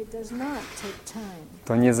czasu.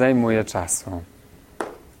 To nie zajmuje czasu.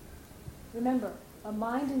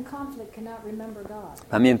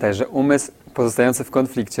 Pamiętaj, że umysł pozostający w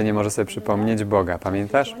konflikcie nie może sobie przypomnieć Boga.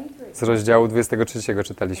 Pamiętasz? Z rozdziału 23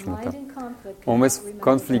 czytaliśmy to. Umysł w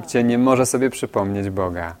konflikcie nie może sobie przypomnieć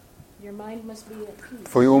Boga.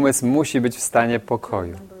 Twój umysł musi być w stanie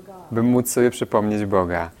pokoju, by móc sobie przypomnieć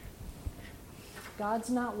Boga.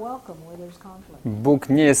 Bóg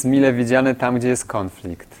nie jest mile widziany tam, gdzie jest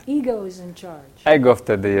konflikt. Ego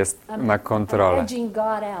wtedy ma kontrolę.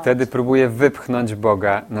 Wtedy próbuje wypchnąć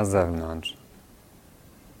Boga na zewnątrz.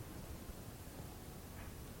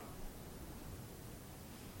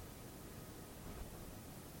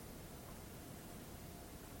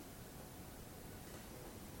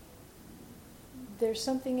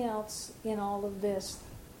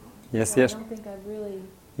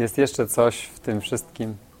 Jest jeszcze coś w tym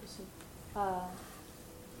wszystkim.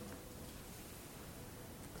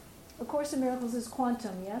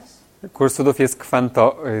 Kurs cudów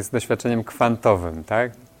jest doświadczeniem kwantowym,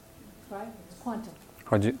 tak?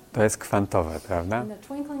 To jest kwantowe, prawda?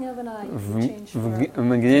 W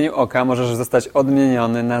mgnieniu oka możesz zostać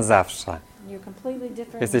odmieniony na zawsze.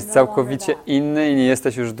 Jesteś całkowicie inny i nie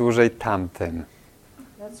jesteś już dłużej tamtym.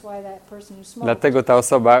 Dlatego ta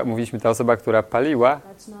osoba, która paliła,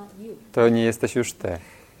 to nie jesteś już ty.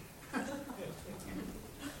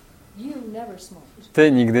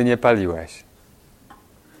 Ty nigdy nie paliłeś.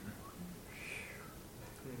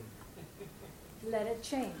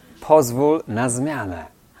 pozwól na zmianę.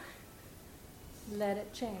 Let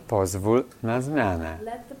it change. Pozwól na zmianę.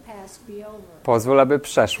 Let the past be over. Pozwól, aby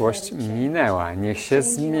przeszłość minęła. Niech się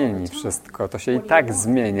zmieni wszystko. To się i tak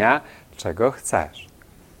zmienia, czego chcesz.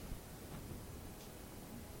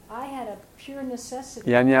 I had a pure necessity.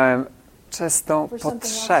 Ja miałem czystą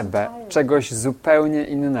potrzebę czegoś zupełnie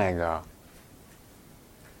innego.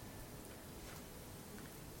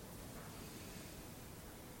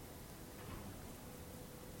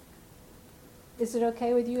 Is it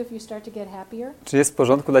okay with you if you start to get happier? Czy jest w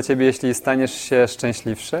porządku dla ciebie, jeśli staniesz się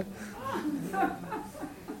szczęśliwszy?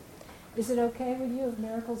 Is it okay with you if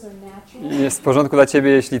miracles are natural? Jest w porządku dla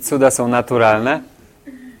ciebie, jeśli cuda są naturalne?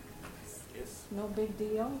 No big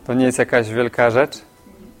deal. To nie jest jakaś wielka rzecz?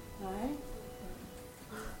 Right?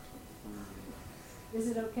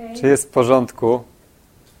 Is it okay Czy jest w porządku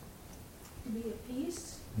to be at peace?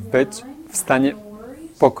 być w stanie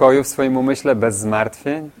pokoju w swoim umyśle bez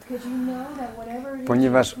zmartwień? Because you know that whatever it is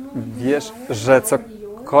Ponieważ you truly wiesz, desire że is already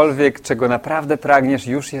yours. cokolwiek, czego naprawdę pragniesz,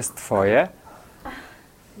 już jest twoje,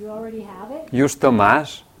 You already have it. już to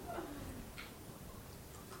masz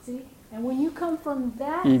See? And when you come from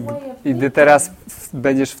that i way of gdy thinking, teraz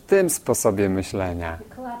będziesz w tym sposobie myślenia,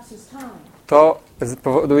 it collapses time. to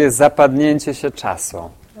spowoduje zapadnięcie się czasu.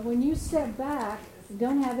 And when you step back, it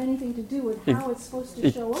don't have anything to do with how it's supposed to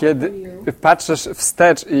I show up for kiedy you. patrzysz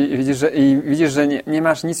wstecz i widzisz, że nie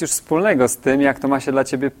masz nic już wspólnego z tym, jak to ma się dla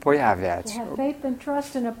ciebie pojawiać. To have faith and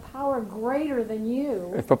trust in a power greater than you.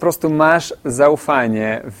 Po prostu masz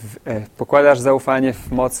zaufanie, pokładasz zaufanie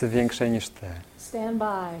w mocy większej niż ty. Stand by.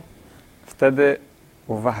 Wtedy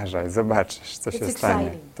uważaj, zobaczysz, co się It's stanie.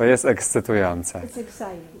 exciting. To jest ekscytujące. It's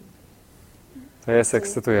exciting. To jest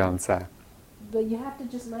ekscytujące. But you have to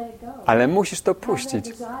just let it go. Ale musisz to Have that puścić.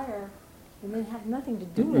 desire and then have nothing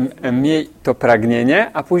to do with it. Miej to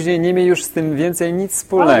pragnienie, a później nie miej już z tym więcej nic Other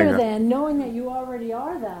wspólnego. than knowing that you already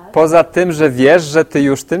are that. Poza tym, że wiesz, że ty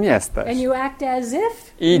już tym jesteś. And you act as if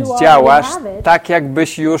I you działasz already have it. tak,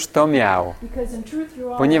 jakbyś już to miał. Because in truth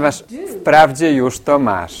you Ponieważ already do. wprawdzie już to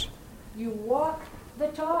masz. You walk the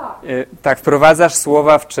talk. Tak, wprowadzasz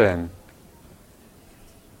słowa w czyn.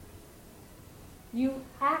 You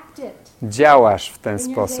act it Działasz w ten in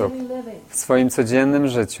your sposób daily living. w swoim codziennym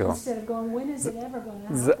życiu. Instead of going, when is it ever going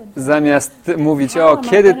to happen? Zamiast mówić, o,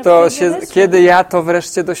 kiedy ja to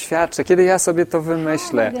wreszcie doświadczę, kiedy ja sobie to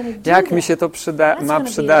wymyślę, jak mi się to ma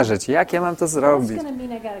przydarzyć, jak ja mam to That's zrobić. going to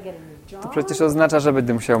mean I gotta get a new job. To przecież oznacza, że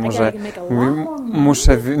będę musiał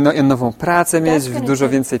muszę nową pracę mieć, dużo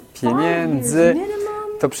więcej pieniędzy.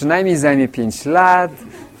 To przynajmniej zajmie 5 lat.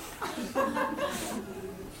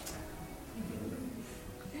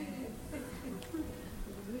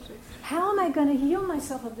 How am I going to heal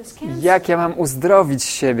myself of this cancer? Jak ja mam uzdrowić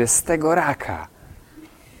siebie z tego raka?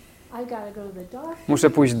 I gotta go to the doctor. Muszę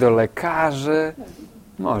pójść do lekarzy.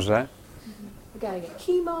 Może. I gotta get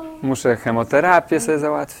chemo. Muszę chemoterapię sobie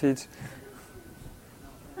załatwić.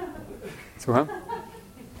 Słucham?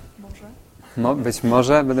 Może. Być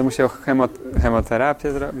może będę musiał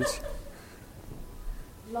chemoterapię zrobić.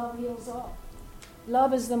 Love heals all.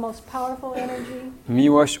 Love is the most powerful energy.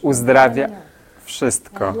 Miłość uzdrawia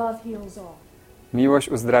wszystko. And love heals all. Miłość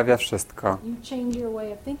uzdrawia wszystko. You change your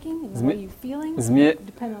way of thinking and the way you're feeling.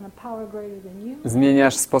 Depend on a power greater than you.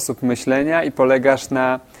 Zmieniasz sposób myślenia i polegasz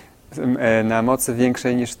na mocy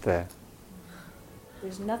większej niż ty.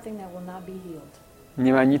 There's nothing that will not be healed.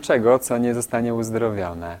 Nie ma niczego, co nie zostanie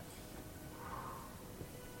uzdrowione.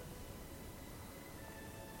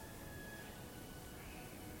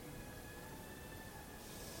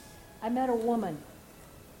 I met a woman.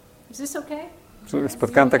 Is this okay?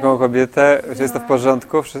 Spotkałam taką kobietę. Czy jest to w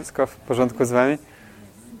porządku? Wszystko w porządku z wami?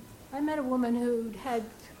 I met a woman who had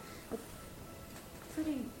a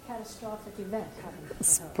pretty catastrophic event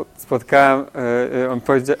happen. Spotkałam, on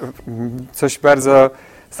powiedział, coś bardzo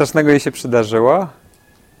strasznego jej się przydarzyło.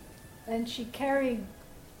 And she carried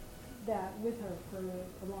that with her for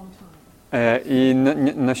a long time. I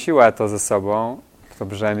nosiła to ze sobą, to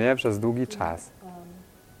brzemię, przez długi czas.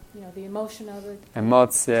 You know, the emotion of it.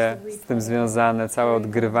 Emocje z tym związane, całe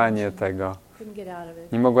odgrywanie tego. Couldn't get out of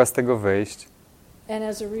it. Nie mogła z tego wyjść. And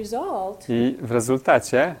as a result, I w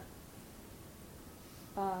rezultacie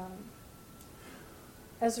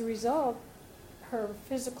her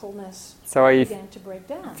physicalness cała jej began to break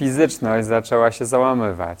down. fizyczność zaczęła się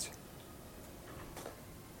załamywać.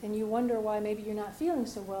 And you wonder why maybe you're not feeling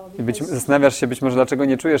so well I because zastanawiasz się być może, dlaczego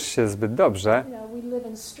nie czujesz się zbyt dobrze, you know, we live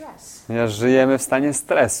in stress. ponieważ żyjemy w stanie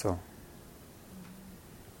stresu.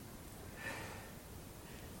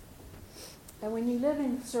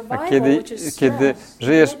 A kiedy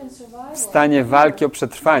żyjesz w stanie walki o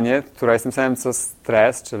przetrwanie, która jest tym samym co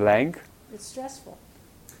stres czy lęk,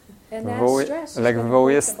 lęk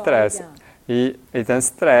wywołuje stres. I ten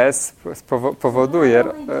stres powoduje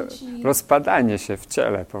rozpadanie się w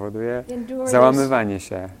ciele, powoduje załamywanie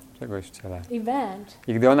się czegoś w ciele.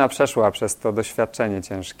 I gdy ona przeszła przez to doświadczenie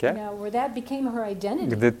ciężkie,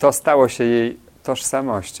 gdy to stało się jej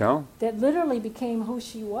tożsamością,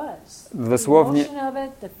 dosłownie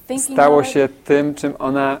stało się tym, czym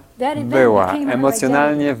ona była.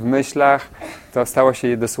 Emocjonalnie, w myślach, to stało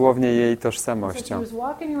się dosłownie jej tożsamością.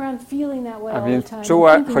 A więc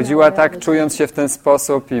chodziła tak, czując się w ten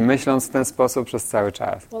sposób i myśląc w ten sposób przez cały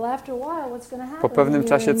czas. Po pewnym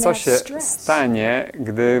czasie co się stanie,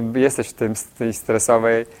 gdy jesteś w tej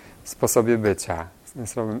stresowym sposobie bycia?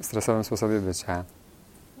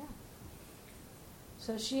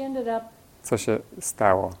 Co się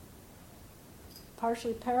stało?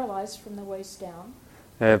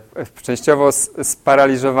 Częściowo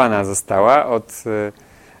sparaliżowana została od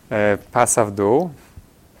pasa w dół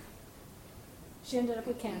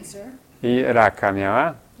i raka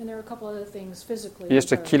miała. I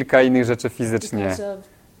jeszcze kilka innych rzeczy fizycznie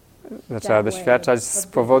zaczęła doświadczać z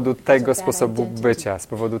powodu tego sposobu bycia, z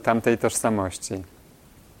powodu tamtej tożsamości.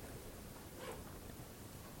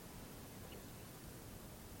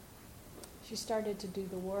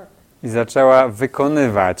 I zaczęła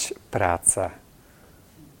wykonywać pracę.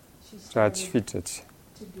 Zaczęła ćwiczyć.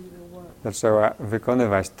 Zaczęła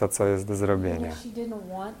wykonywać to, co jest do zrobienia.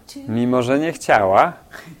 Mimo że nie chciała,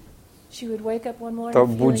 to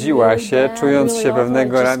budziła się, czując się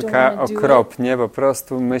pewnego ranka okropnie, po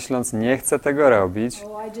prostu myśląc, nie chcę tego robić.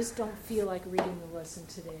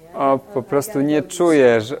 Po prostu nie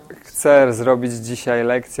czuję, że chcę zrobić dzisiaj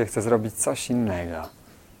lekcję, chcę zrobić coś innego.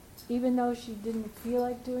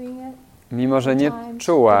 Mimo że nie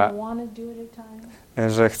czuła,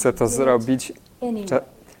 że chce to zrobić,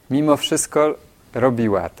 mimo wszystko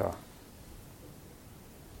robiła to.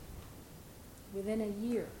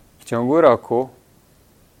 W ciągu roku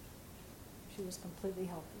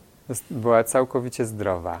była całkowicie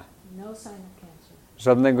zdrowa.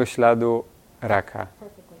 Żadnego śladu raka.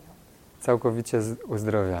 Całkowicie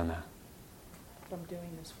uzdrowiona.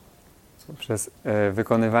 Przez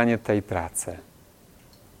wykonywanie tej pracy.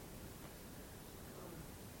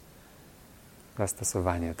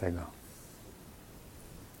 Zastosowanie tego.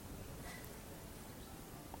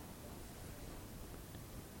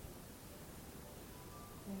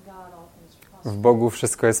 W Bogu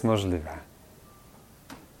wszystko jest możliwe.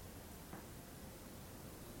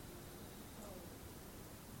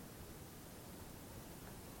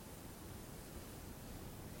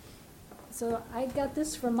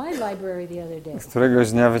 Z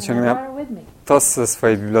któregoś dnia wyciągnęłam to ze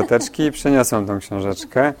swojej biblioteczki i przyniosłam tą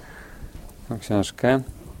książeczkę. Tą książkę.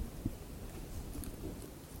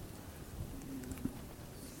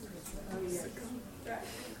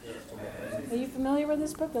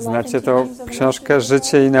 Znacie tą książkę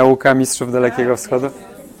Życie i nauka mistrzów Dalekiego Wschodu?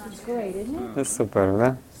 To jest super,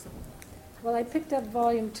 prawda?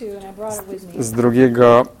 Z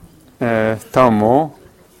drugiego tomu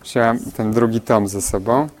wziąłem ten drugi tom ze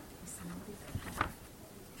sobą.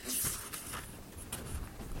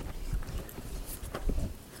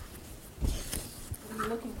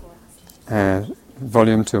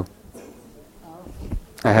 Volume 2.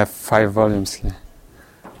 I have 5 volumes here.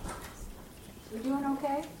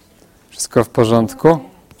 Wszystko w porządku?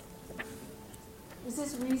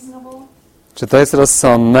 Czy to jest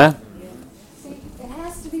rozsądne?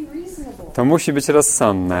 To musi być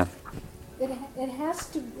rozsądne.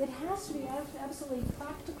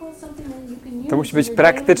 To musi być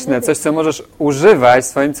praktyczne, coś, co możesz używać w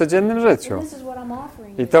swoim codziennym życiu.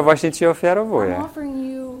 I to właśnie Ci ofiarowuję.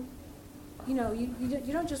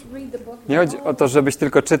 Nie chodzi o to, żebyś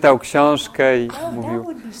tylko czytał książkę i mówił,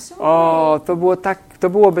 o, to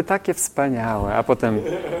byłoby takie wspaniałe, a potem...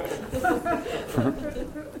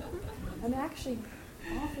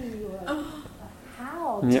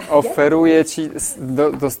 Nie oferuję Ci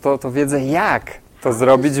to wiedzę, jak to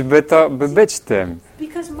zrobić, by być tym.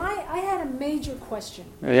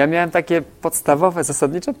 Ja miałem takie podstawowe,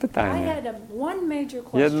 zasadnicze pytanie.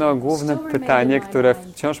 Jedno główne pytanie, które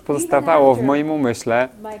wciąż pozostawało w moim umyśle,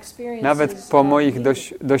 nawet po moich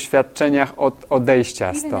doświadczeniach od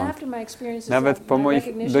odejścia stąd. Nawet po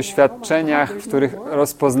moich doświadczeniach, w których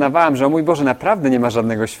rozpoznawałem, że o mój Boże, naprawdę nie ma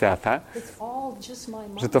żadnego świata,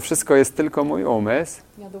 że to wszystko jest tylko mój umysł.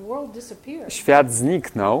 Świat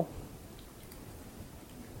zniknął.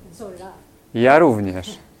 Ja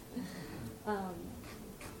również.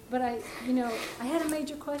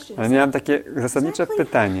 Ale miałam takie zasadnicze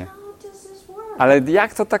pytanie. Ale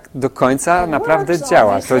jak to tak do końca naprawdę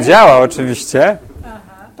działa? To działa oczywiście,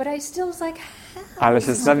 ale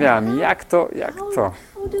się zastanawiałam, jak to?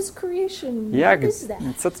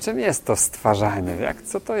 Czym jest to stwarzanie?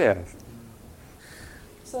 Co to jest?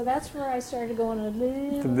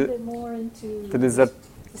 Wtedy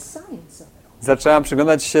zaczęłam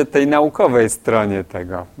przyglądać się tej naukowej stronie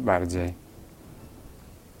tego bardziej.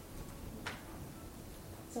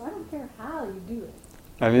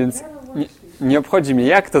 A więc nie obchodzi mnie,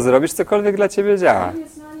 jak to zrobisz, cokolwiek dla ciebie działa.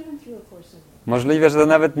 Możliwe, że to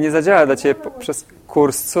nawet nie zadziała dla ciebie poprzez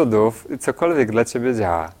kurs cudów, cokolwiek dla ciebie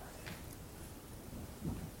działa.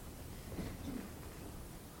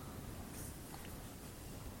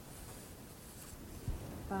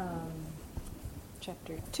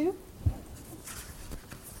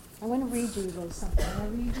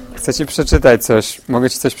 Chcę ci przeczytać coś. Mogę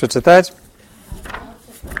ci coś przeczytać?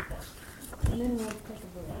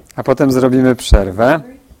 A potem zrobimy przerwę.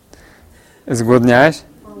 Zgłodniałeś?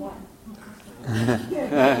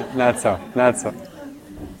 Na co? Let's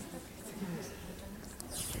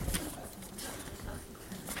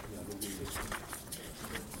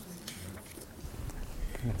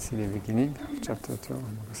see the beginning of chapter 2,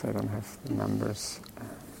 because I don't have the numbers.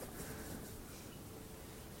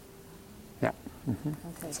 Yeah. Mm-hmm.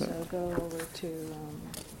 Okay, so go over to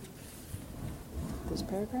this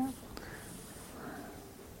paragraph.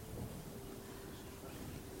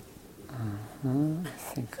 I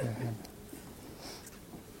think I have.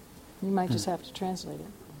 You might just have to translate it.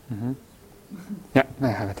 Mm-hmm. Yeah, I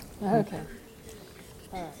have it. Okay.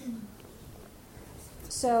 All right.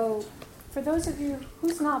 So, for those of you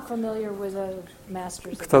who's not familiar with the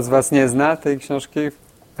Masters. Kto z was nie zna tej książki?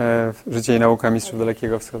 Życie i nauka Mistrzów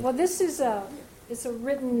Dalekiego Wschodu. Well, it's a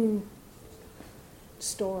written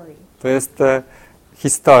story. To jest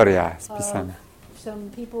historia spisana. Some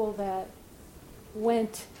people that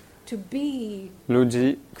went to be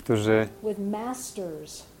ludzi, którzy with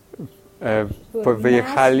masters,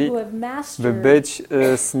 wyjechali, by być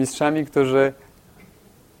z mistrzami, którzy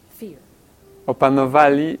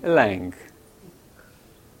opanowali lęk.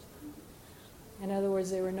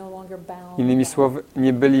 Innymi słowy,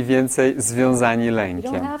 nie byli więcej związani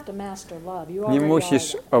lękiem. Nie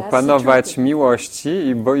musisz opanować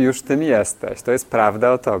miłości, bo już tym jesteś. To jest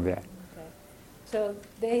prawda o tobie.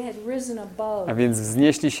 A więc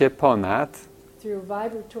wznieśli się ponad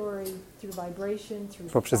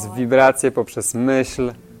poprzez wibrację, poprzez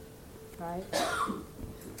myśl.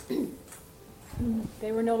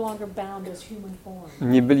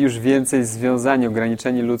 Nie byli już więcej związani,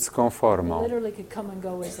 ograniczeni ludzką formą.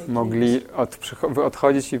 Mogli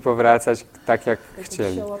odchodzić i powracać tak, jak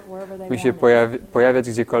chcieli. Mogli się pojawiać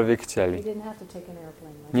gdziekolwiek chcieli.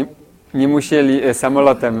 Nie musieli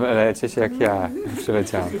samolotem lecieć, jak ja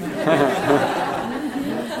przyleciałem.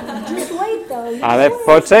 Ale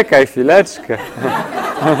poczekaj chwileczkę.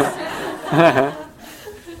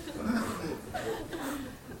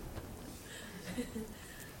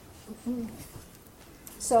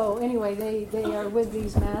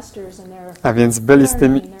 A więc byli z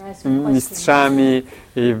tymi mistrzami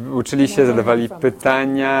i uczyli się, zadawali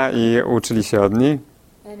pytania i uczyli się od nich.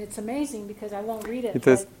 I to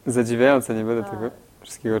jest zadziwiające, nie będę tego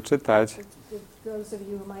wszystkiego czytać.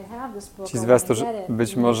 Ci z was, którzy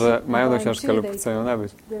być może mają tę książkę lub chcą ją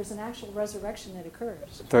nabyć.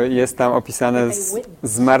 To jest tam opisane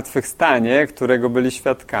zmartwychwstanie, którego byli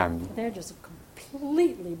świadkami.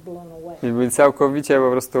 I byli całkowicie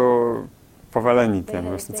po prostu powaleni tym, po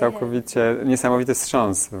prostu całkowicie niesamowity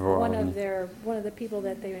wstrząs wywołał.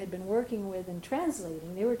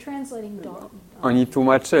 Oni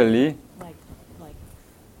tłumaczyli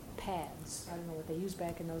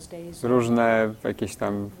różne jakieś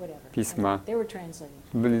tam pisma.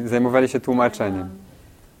 Zajmowali się tłumaczeniem.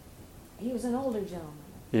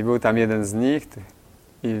 I był tam jeden z nich,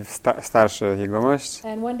 i starszy jegomość.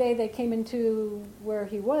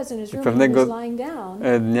 I pewnego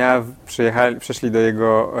dnia przyszli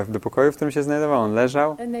do pokoju, w którym się znajdował. On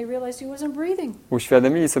leżał.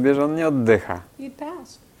 Uświadomili sobie, że on nie oddycha.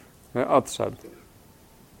 Odszedł.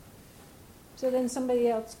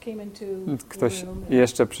 Ktoś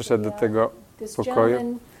jeszcze przyszedł do tego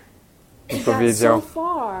pokoju i powiedział,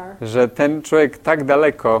 że ten człowiek tak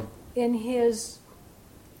daleko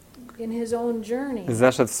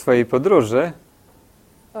zaszedł w swojej podróży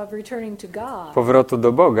powrotu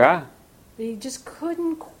do Boga,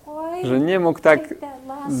 że nie mógł tak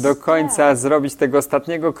do końca zrobić tego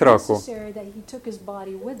ostatniego kroku,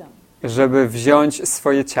 żeby wziąć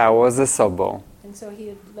swoje ciało ze sobą. And so he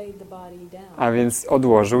had laid the body down. A więc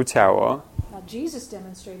odłożył ciało. Now Jesus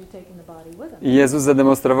demonstrated taking the body with him. I Jezus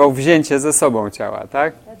zademonstrował wzięcie ze sobą ciała,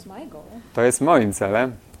 tak? That's my goal. To jest moim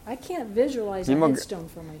celem. I can't visualize a headstone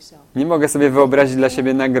for myself. Nie mogę sobie wyobrazić dla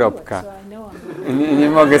siebie nagrobka. So I know I'm Nie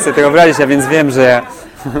mogę sobie tego wyobrazić, a więc wiem, że ja...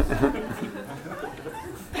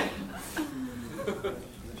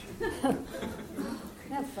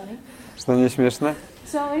 That's funny. Czy to nie śmieszne?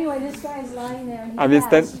 So anyway, this guy's lying there. And he A więc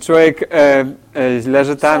ten passed. człowiek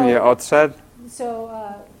leży tam i odszedł, So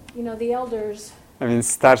you know, the elders a więc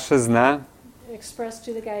starszyzna expressed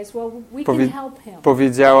to the guys, well, we can help him.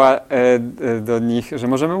 powiedziała do nich, że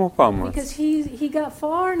możemy mu pomóc. Because he got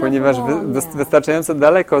far enough Ponieważ along now. wystarczająco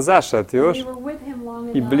daleko zaszedł już We were with him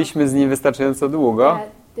long i enough byliśmy z nim wystarczająco długo, that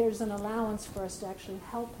there's an allowance for us to actually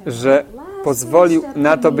help him. że Last pozwolił step na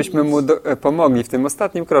he to, byśmy mu needs pomogli w tym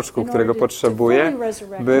ostatnim kroczku, in którego order to potrzebuje, fully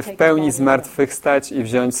resurrect by and w take pełni his body zmartwychwstać i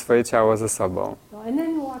wziąć swoje ciało ze sobą. away. And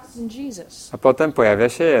then walks in Jesus. A potem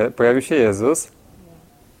pojawił się Jezus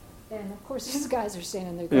And of course these guys are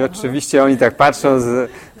standing there i going, oczywiście oni tak patrzą,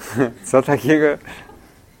 co takiego.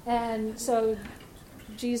 And so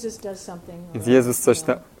Jesus does something. Więc Jezus coś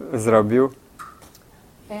tam zrobił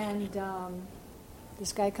And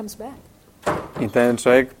this guy comes back. i ten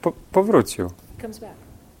człowiek powrócił. Comes back.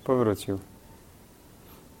 Powrócił.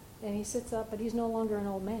 And he sits up, but he's no longer an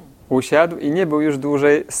old man. Usiadł i nie był już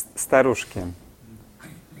dłużej staruszkiem.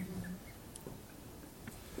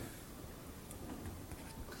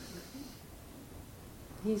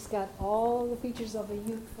 He's got all the features of a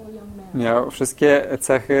youthful young man. Miał wszystkie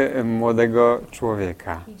cechy młodego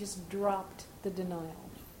człowieka. He just dropped the denial.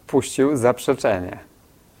 Puścił zaprzeczenie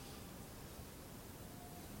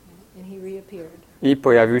And he reappeared. i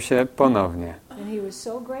pojawił się ponownie. And he was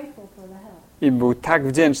so grateful for the help. I był tak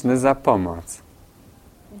wdzięczny za pomoc.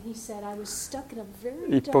 And he said, I was stuck in a very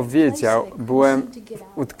I dark powiedział, place that I couldn't seem to get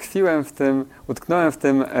out. utknąłem w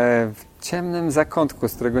tym ciemnym zakątku,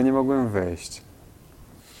 z którego nie mogłem wyjść.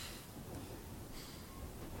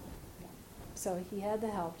 So he had the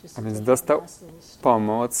help just A to więc take dostał that last little step.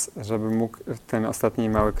 pomoc, żeby mógł ten ostatni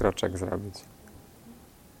mały kroczek zrobić.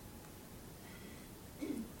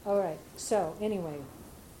 All right. So anyway,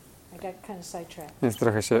 I got kind of sidetracked Więc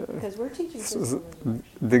trochę się because we're teaching physical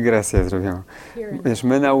dygresję zrobiłam. here and Wiesz,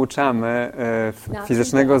 my nauczamy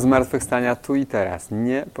fizycznego zmartwychwstania tu i teraz,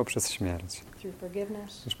 nie poprzez śmierć, through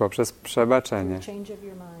forgiveness, lecz poprzez przebaczenie, through change of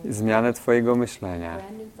your mind, zmianę twojego myślenia,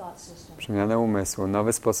 brand new thought system, przemianę umysłu,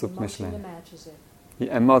 nowy sposób emotion myślenia that matches it, i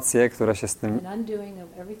emocje, które się z tym an undoing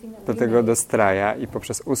of everything that do we tego made, dostraja i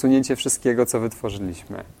poprzez usunięcie wszystkiego, co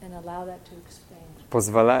wytworzyliśmy. and allow that to expand,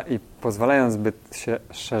 Pozwalając, by się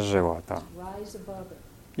szerzyło to rise above it.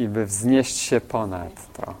 i by wznieść się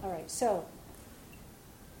ponad to. All right. So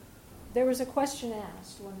there was a question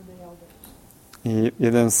asked one of the elders. I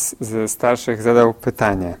jeden ze starszych zadał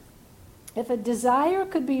pytanie. If a desire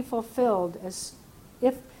could be fulfilled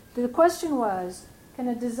if the question was, can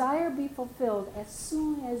a desire be fulfilled as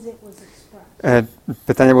soon as it was expressed?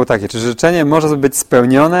 Pytanie było takie, czy życzenie może być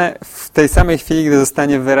spełnione w tej samej chwili, gdy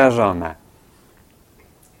zostanie wyrażone?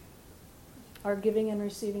 Are giving and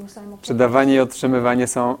receiving Czy simultaneously? dawanie i otrzymywanie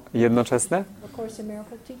są jednoczesne? A Course in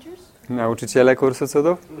Miracle teachers? Nauczyciele kursu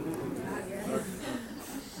cudów?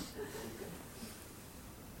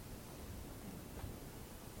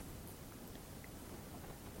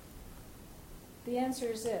 The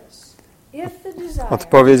answer is this. If the desire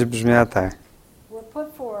Odpowiedź brzmiała tak. were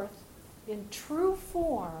put forth in true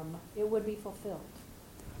form, it would be fulfilled.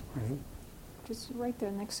 Just right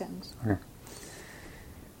there, next sentence.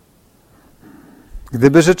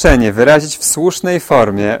 Gdyby życzenie wyrazić w słusznej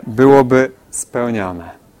formie, byłoby spełnione.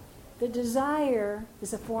 The desire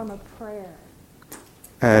is a form of prayer.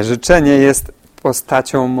 Życzenie jest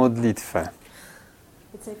postacią modlitwy.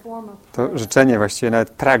 It's a form of To prayer. życzenie, właściwie nawet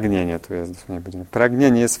pragnienie tu jest. Dosłownie powiedziane.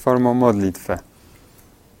 Pragnienie jest formą modlitwy.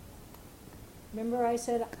 Remember I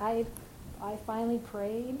said I finally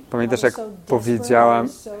prayed? Pamiętasz, I was jak so desperate, powiedziałam,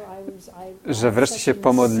 I że was wreszcie such się a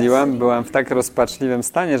pomodliłam, necessity. byłam w tak rozpaczliwym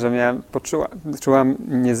stanie, że czułam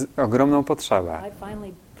ogromną potrzebę. I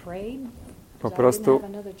finally prayed, Po 'cause I prostu didn't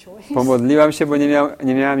have another choice. pomodliłam się, bo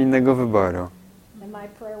nie miałam innego wyboru. And my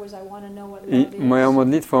prayer was, I want to know what I love is. moją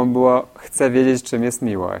modlitwą było, chcę wiedzieć, czym jest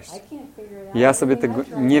miłość. I can't figure it out. Ja sobie Everything tego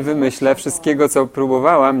I tried nie was wymyślę, work so wszystkiego, co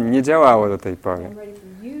próbowałam, nie działało do tej pory. far. I'm ready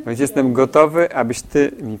for you Więc to jestem show gotowy, abyś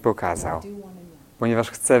Ty mi me. pokazał, I do want to know.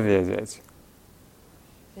 ponieważ chcę wiedzieć.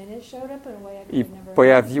 And it showed up in a way I I could never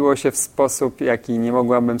pojawiło się w sposób, jaki nie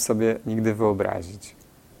mogłabym sobie nigdy wyobrazić.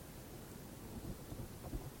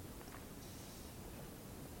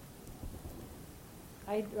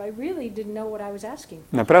 I really didn't know what I was asking.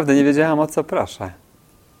 Naprawdę nie wiedziałam, o co proszę.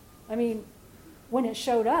 I mean, when it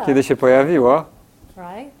showed up, Kiedy się pojawiło,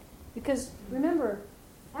 right? Because remember,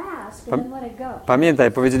 ask and then let it go.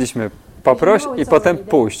 pamiętaj, powiedzieliśmy poproś i potem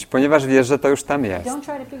puść, ponieważ wiesz, że to już tam jest. Don't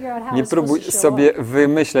try to figure out how Nie it's próbuj supposed to show sobie up.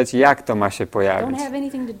 wymyśleć, jak to ma się pojawić. Don't have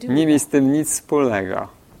anything to do Nie with miej that. z tym nic wspólnego.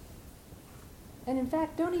 And in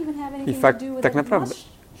fact, don't even have anything fakt, to do with tak it naprawdę, must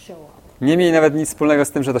show up. Nie miej nawet nic wspólnego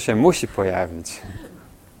z tym, że to się musi pojawić.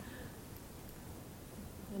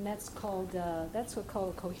 And that's what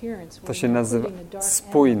called coherence. To się nazywa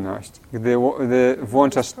spójność. Gdy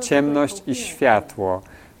włączasz ciemność i światło,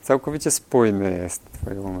 całkowicie spójny jest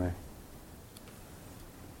twój umysł.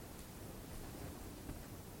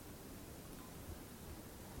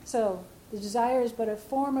 So, the desire is but a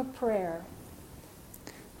form of prayer.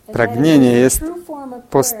 Pragnienie jest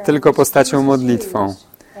tylko postacią modlitwą.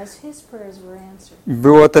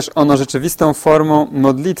 Było też ono rzeczywistą formą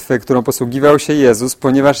modlitwy, którą posługiwał się Jezus,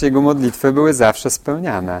 ponieważ Jego modlitwy były zawsze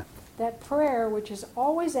spełniane.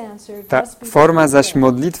 Ta forma zaś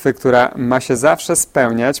modlitwy, która ma się zawsze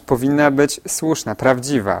spełniać, powinna być słuszna,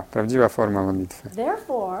 prawdziwa forma modlitwy.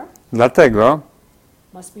 Dlatego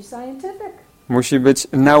musi być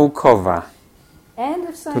naukowa.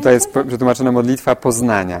 Tutaj jest przetłumaczona modlitwa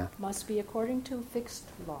poznania.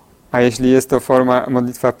 A jeśli jest to forma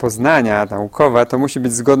modlitwa poznania naukowa, to musi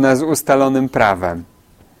być zgodna z ustalonym prawem.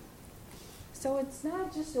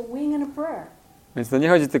 Więc to nie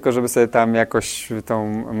chodzi tylko, żeby sobie tam jakoś tą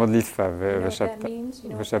modlitwę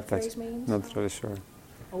wyszeptać. Not really sure.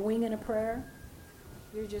 A wing in a prayer.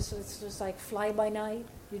 It's just like fly by night.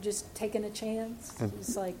 You're just taking a chance.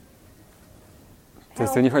 It's like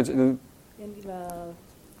to nie chodzi.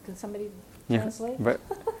 Can somebody Nie, translate?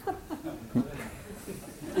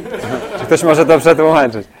 Czy ktoś może to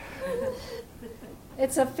przetłumaczyć?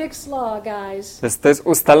 It's a fixed law, guys. To jest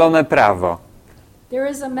ustalone prawo.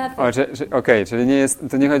 There is a method. Czyli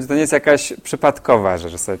to nie jest jakaś przypadkowa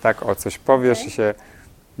rzecz, że sobie tak coś powiesz i się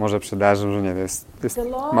może przydarzy, że nie,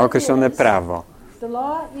 ma określone prawo. The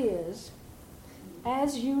law is,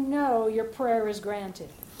 as you know, your prayer is granted.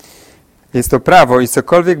 Jest to prawo i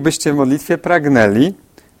cokolwiek byście w modlitwie pragnęli,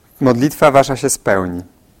 modlitwa wasza się spełni.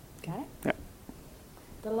 Okay?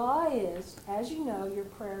 The law is, as you know, your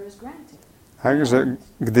prayer is granted. Tak, że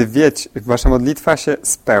gdy wiecie, wasza modlitwa się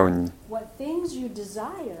spełni. What things you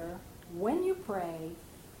desire when you pray,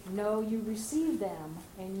 know you receive them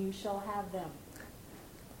and you shall have them.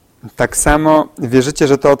 Tak samo wierzycie,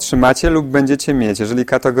 że to otrzymacie lub będziecie mieć. Jeżeli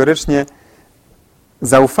kategorycznie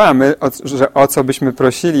zaufamy, że o co byśmy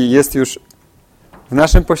prosili jest już w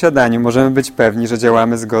naszym posiadaniu, możemy być pewni, że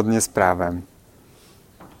działamy zgodnie z prawem.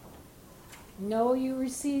 Know you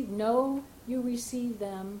receive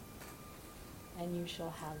them and you shall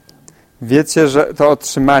have them. Wiecie, że to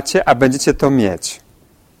otrzymacie, a będziecie to mieć.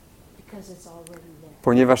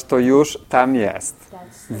 Ponieważ to już tam jest.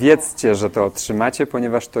 Wiedzcie, że to otrzymacie,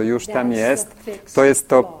 ponieważ to już tam jest. To jest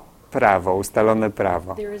to prawo, ustalone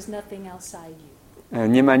prawo.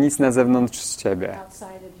 Nie ma nic na zewnątrz ciebie.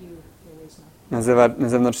 Na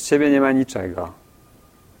zewnątrz ciebie nie ma niczego.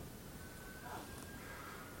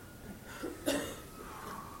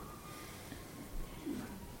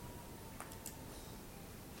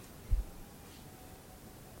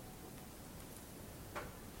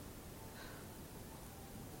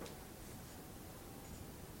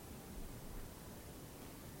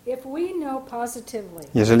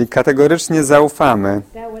 Jeżeli kategorycznie zaufamy,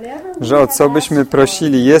 że o co byśmy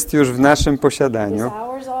prosili jest już w naszym posiadaniu,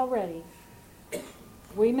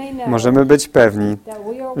 możemy być pewni,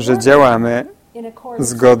 że działamy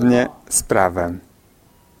zgodnie z prawem.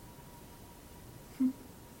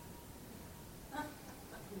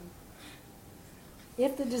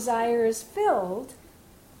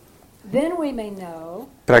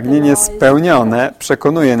 Pragnienie spełnione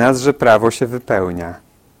przekonuje nas, że prawo się wypełnia.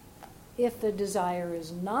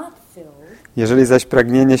 Jeżeli zaś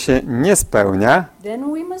pragnienie się nie spełnia,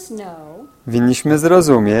 winniśmy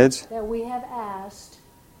zrozumieć,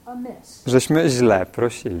 żeśmy źle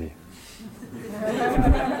prosili.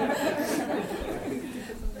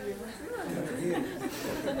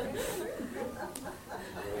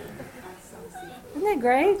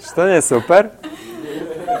 Czy to nie super?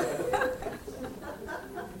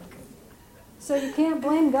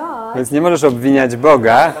 Więc nie możesz obwiniać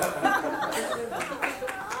Boga,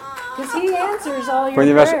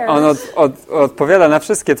 ponieważ On odpowiada na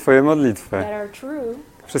wszystkie twoje modlitwy.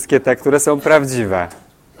 Wszystkie te, które są prawdziwe.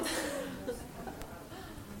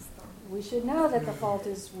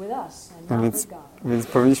 Więc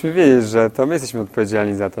powinniśmy wiedzieć, że to my jesteśmy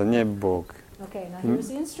odpowiedzialni za to, nie Bóg. Okay, now here's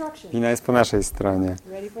the instructions. Wina jest po naszej stronie.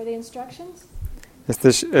 Ready for the instructions?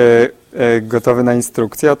 Jesteś gotowy na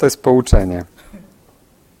instrukcję? Oto jest pouczenie.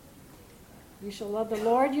 You shall love the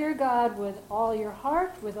Lord your God with all your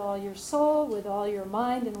heart, with all your soul, with all your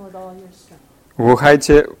mind, and with all your strength.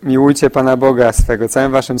 Uchajcie, miłujcie Pana Boga swego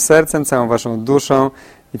całym waszym sercem, całą waszą duszą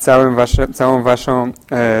i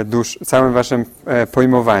całym waszym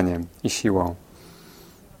pojmowaniem i siłą.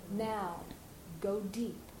 Now, go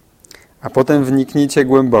deep. A potem wniknijcie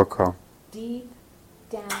głęboko Deep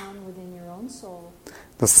down within your own soul.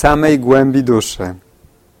 do samej głębi duszy,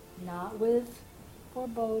 Not with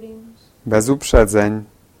forebodings, bez uprzedzeń,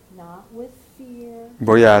 not with fear,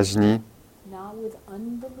 bojaźni not with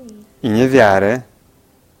unbelief, i niewiary,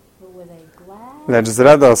 but with a glad, lecz z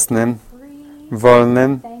radosnym, free,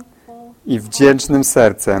 wolnym thankful, i wdzięcznym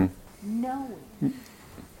sercem, knowing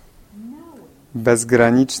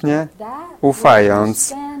bezgranicznie that ufając,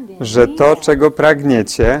 what you stand in że need to, of czego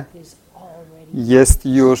pragniecie, is already jest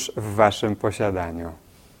już w waszym posiadaniu.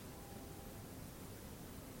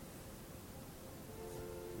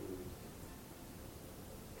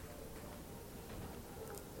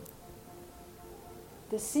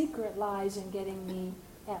 The secret lies in getting me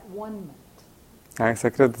at one-ment. Tak,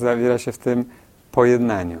 sekret zawiera się w tym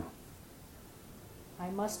pojednaniu.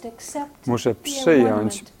 I must accept Muszę the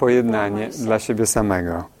przyjąć alignment pojednanie for myself. dla siebie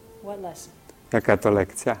samego. What lesson? Jaka to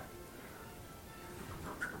lekcja?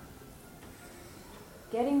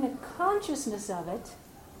 Getting the consciousness of it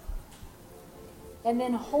and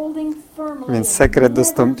then holding firmly Więc and sekret never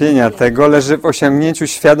dostąpienia deviating. tego leży w osiągnięciu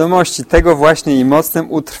świadomości tego właśnie i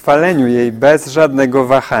mocnym utrwaleniu jej bez żadnego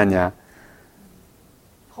wahania.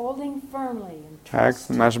 Holding firmly and Tak? trust.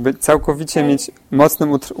 Masz być całkowicie mieć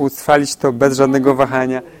mocnym utrwalić to bez żadnego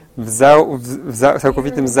wahania w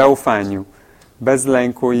całkowitym zaufaniu, bez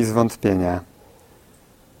lęku i zwątpienia.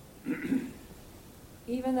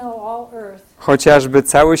 Even though all earth Chociażby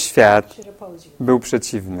cały świat should oppose you. był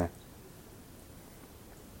przeciwny.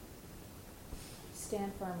 Stand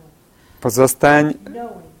firmly, Pozostań knowing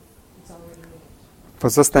it's already yours.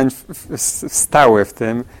 Pozostań stały w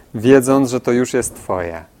tym, wiedząc, że to już jest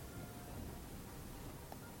Twoje.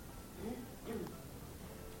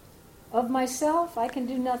 Of myself I can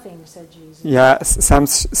do nothing, said Jesus. Ja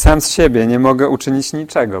sam z siebie nie mogę uczynić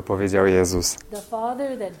niczego, powiedział Jezus. The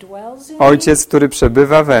Father that dwells in Ojciec, który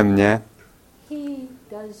przebywa we mnie, me, He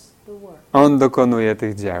does the work. On dokonuje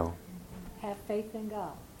tych dzieł. Have faith in God.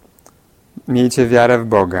 Miejcie wiarę w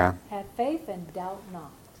Boga. Have faith and doubt not.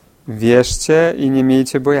 Wierzcie i nie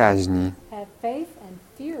miejcie bojaźni. Have faith and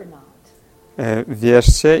fear not.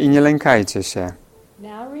 Wierzcie i nie lękajcie się.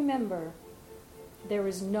 Now remember, there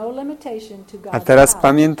is no limitation to A God's teraz power.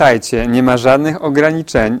 pamiętajcie, nie ma żadnych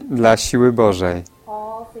ograniczeń dla siły Bożej.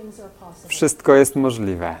 All things are possible. Wszystko jest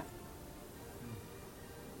możliwe.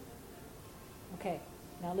 Okay.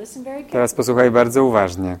 Now listen very Teraz carefully. posłuchaj bardzo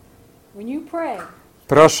uważnie. When you pray,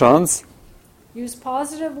 Prosząc, use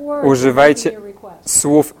positive words używajcie in your request.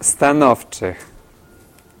 słów stanowczych.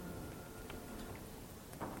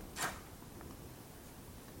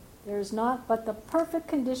 There is not but the perfect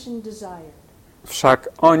condition desired. Wszak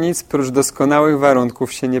o nic prócz doskonałych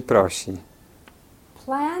warunków się nie prosi.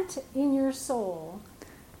 Plant in your soul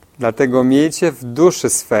Dlatego miejcie w duszy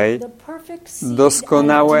swej the perfect seed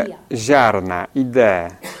doskonałe idea, ziarna, idee.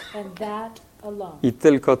 and that alone. I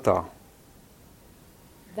tylko to.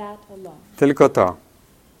 That alone. Tylko to.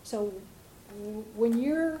 So when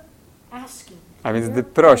you're asking, A więc you're gdy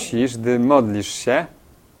praying, prosisz, gdy modlisz się,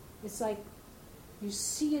 it's like you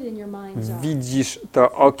see it in your mind's eye. widzisz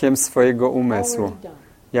to okiem swojego umysłu, Already done.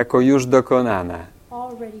 jako już dokonane.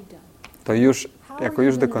 Already done. To już, How jako are you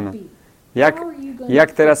już gonna dokonane. be? Jak, How are you gonna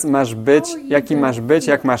jak teraz feel? masz być, How are you jaki gonna masz być,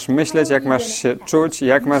 feel? jak masz myśleć, How jak are you masz gonna się act? czuć,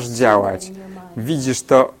 jak You masz see działać. that in your mind. Widzisz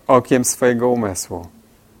to okiem swojego umysłu.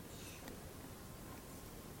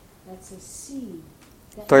 That's a seed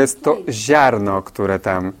that To you jest to place. ziarno, które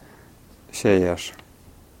tam siejesz,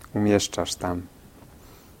 umieszczasz tam.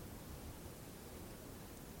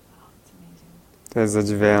 Wow, it's amazing. To jest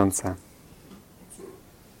zadziwiające.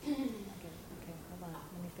 Okay, hold on.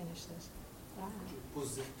 Let me finish this.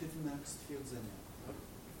 Pozytywne stwierdzenia.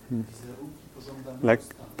 Hmm. Wizerunki pożądanego Like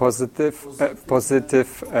stanu.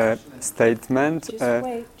 positive statement Just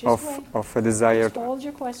wait. Just wait. of a desired Just hold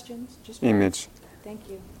your questions. Just wait. image. Thank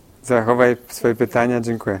you. Zachowaj swoje pytania.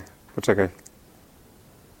 Dziękuję. Poczekaj.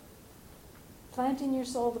 Plant in your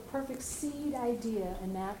soul the perfect seed idea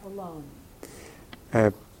and that alone.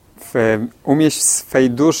 Umieść w swej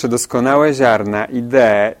duszy doskonałe ziarna,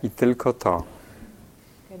 idee i tylko to.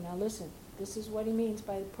 Okay, now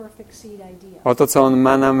Oto, co on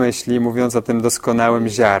ma na myśli, mówiąc o tym doskonałym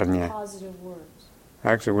ziarnie.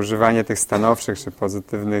 Tak, że używanie tych stanowczych czy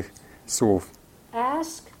pozytywnych słów.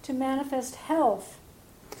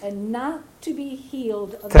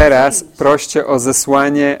 Teraz proście o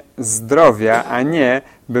zesłanie zdrowia, a nie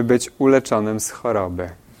by być uleczonym z choroby.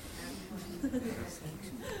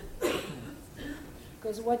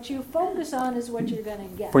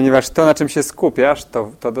 Ponieważ to, na czym się skupiasz,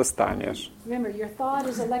 to dostaniesz.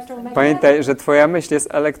 Pamiętaj, że twoja myśl jest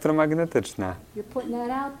elektromagnetyczna.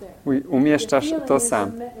 Umieszczasz to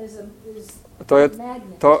sam.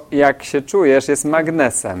 To, jak się czujesz, jest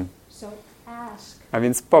magnesem. A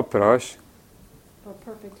więc poproś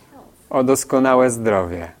o doskonałe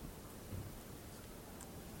zdrowie.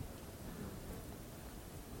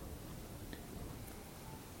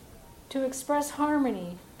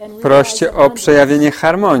 Proście o przejawienie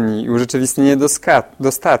harmonii i urzeczywistnienie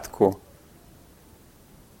dostatku,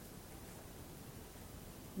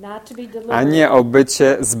 a nie o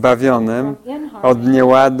bycie zbawionym od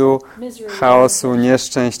nieładu, chaosu,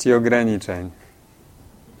 nieszczęść i ograniczeń.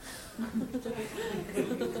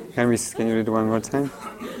 Can you read one more time?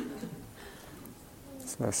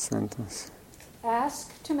 Last sentence.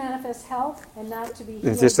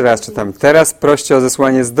 Więc jeszcze raz czytam. Teraz proście o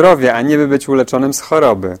zesłanie zdrowia, a nie by być uleczonym z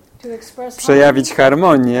choroby. Przejawić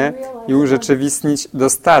harmonię i urzeczywistnić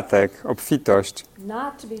dostatek, obfitość,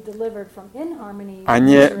 a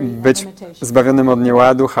nie być zbawionym od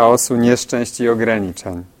nieładu, chaosu, nieszczęść i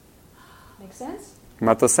ograniczeń.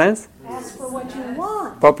 Ma to sens?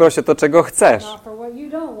 Poproś o to, czego chcesz,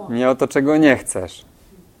 nie o to, czego nie chcesz.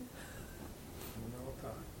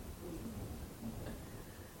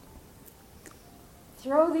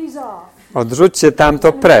 Odrzućcie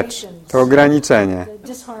tamto precz, to ograniczenie,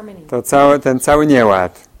 ten cały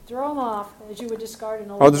nieład.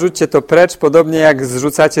 Odrzućcie to precz, podobnie jak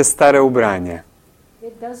zrzucacie stare ubranie.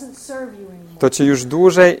 To ci już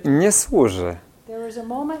dłużej nie służy.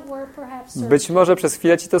 Być może przez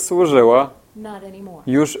chwilę ci to służyło,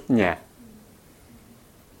 już nie.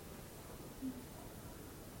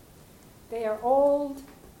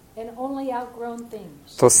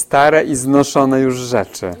 To stare i znoszone już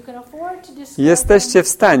rzeczy. Jesteście w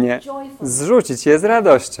stanie zrzucić je z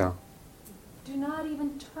radością.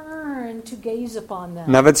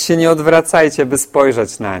 Nawet się nie odwracajcie, by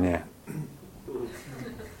spojrzeć na nie.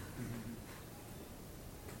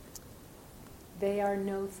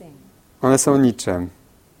 One są niczym.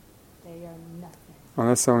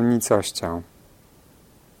 One są nicością.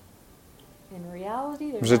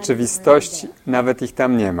 W rzeczywistości nawet ich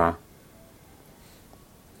tam nie ma.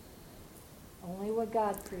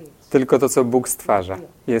 Tylko to, co Bóg stwarza,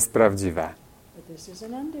 jest prawdziwe.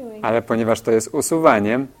 Ale ponieważ to jest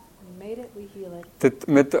usuwaniem,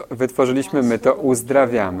 wytworzyliśmy, my to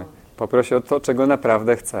uzdrawiamy. Poproś o to, czego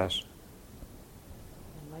naprawdę chcesz.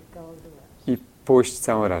 I puść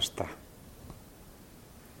całą resztę.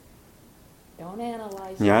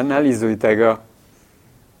 Nie analizuj tego.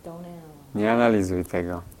 Nie analizuj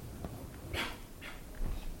tego.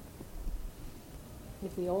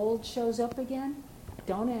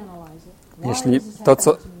 Jeśli to,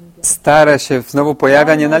 co stare się znowu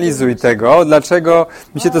pojawia, nie analizuj tego. Dlaczego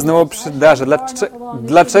mi się to znowu przydarza?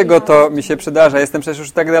 Dlaczego to mi się przydarza? Jestem przecież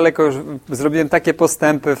już tak daleko, już zrobiłem takie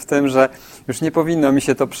postępy w tym, że już nie powinno mi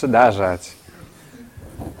się to przydarzać.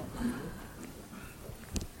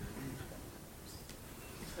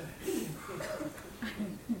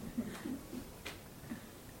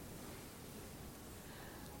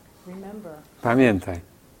 Pamiętaj,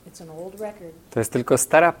 to jest tylko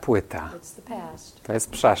stara płyta. To jest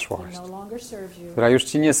przeszłość, która już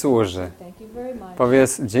ci nie służy.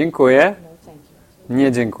 Powiedz dziękuję,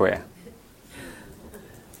 nie dziękuję.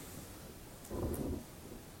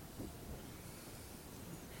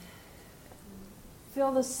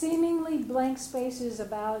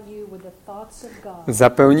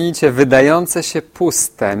 Zapełnijcie wydające się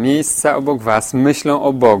puste miejsca obok was myślą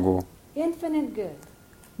o Bogu,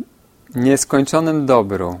 nieskończonym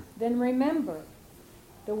dobru.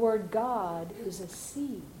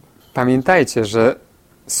 Pamiętajcie, że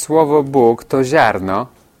słowo Bóg to ziarno,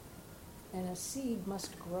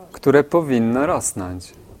 które powinno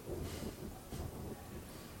rosnąć.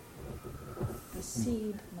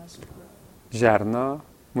 Ziarno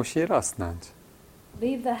musi rosnąć.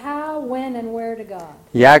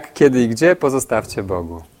 Jak, kiedy i gdzie pozostawcie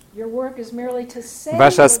Bogu.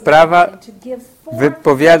 Wasza sprawa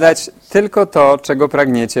wypowiadać tylko to, czego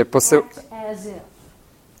pragniecie,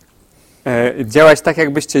 działać tak,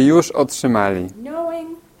 jakbyście już otrzymali.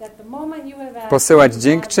 posyłać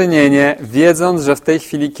dziękczynienie, wiedząc, że w tej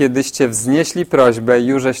chwili, kiedyście wznieśli prośbę,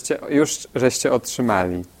 już żeście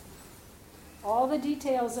otrzymali.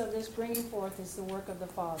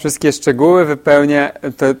 Wszystkie szczegóły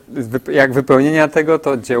jak wypełnienia tego,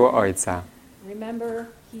 to dzieło Ojca.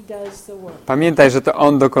 Pamiętaj, że to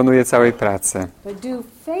On dokonuje całej pracy.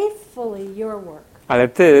 Ale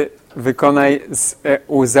Ty wykonaj z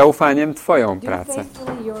zaufaniem Twoją pracę.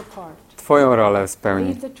 Twoją rolę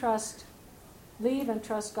spełnij.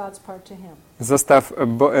 Zostaw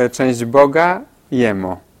część Boga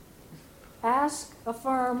Jemu.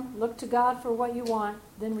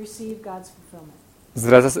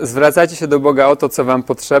 Zwracajcie się do Boga o to, co wam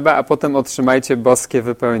potrzeba, a potem otrzymajcie boskie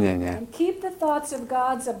wypełnienie.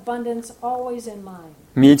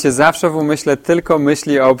 Miejcie zawsze w umyśle tylko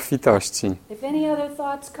myśli o obfitości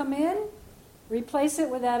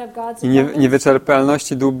i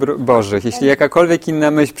niewyczerpalności dóbr Bożych. Jeśli jakakolwiek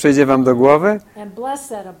inna myśl przyjdzie wam do głowy,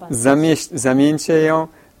 zamieńcie ją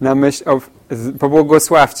na myśl,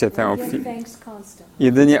 pobłogosławcie tę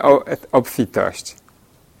jedynie obfitość.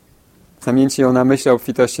 Zamieńcie ją na myśl o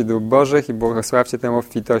obfitości dóbr Bożych i błogosławcie tę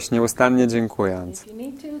obfitość, nieustannie dziękując.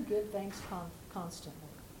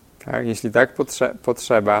 Tak, jeśli tak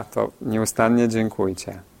potrzeba, to nieustannie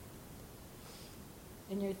dziękujcie.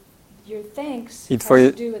 I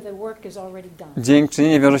Twoje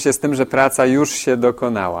dziękczynienie wiąże się z tym, że praca już się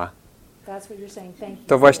dokonała.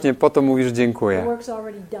 To właśnie po to mówisz dziękuję.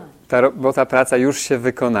 Bo ta praca już się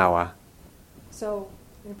wykonała.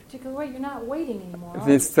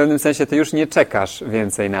 Więc w pewnym sensie Ty już nie czekasz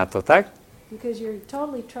więcej na to, tak?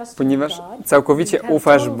 Ponieważ całkowicie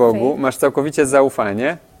ufasz Bogu, masz całkowicie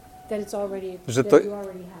zaufanie,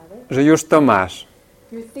 że już to masz.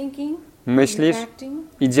 Myślisz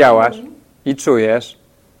i działasz i czujesz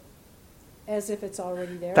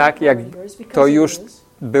tak, jak to już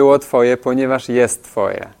było Twoje, ponieważ jest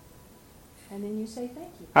Twoje.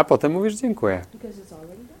 A potem mówisz dziękuję,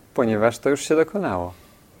 ponieważ to już się dokonało.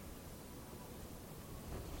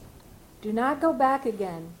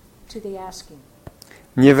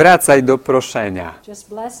 Nie wracaj do proszenia.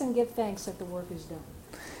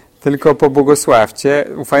 Tylko pobłogosławcie,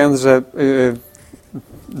 ufając, że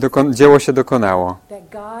dzieło się dokonało.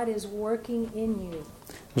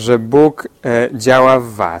 Że Bóg działa w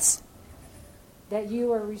was.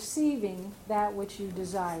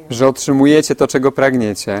 Że otrzymujecie to, czego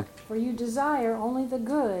pragniecie.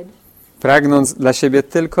 Pragnąc dla siebie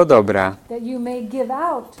tylko dobra.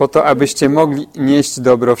 Po to, abyście mogli nieść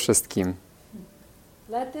dobro wszystkim.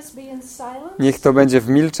 Niech to będzie w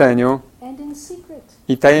milczeniu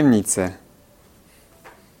i tajemnicy.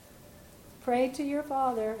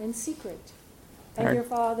 Tak.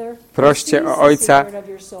 Proście o Ojca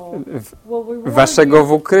waszego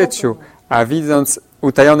w ukryciu, a widząc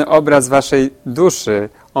utajony obraz waszej duszy,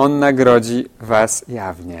 On nagrodzi was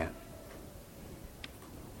jawnie.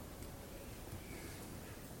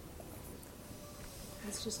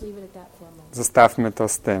 Zostawmy to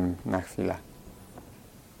z tym na chwilę.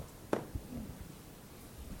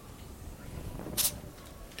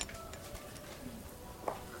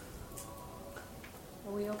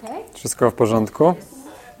 Wszystko w porządku?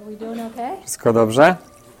 Wszystko dobrze?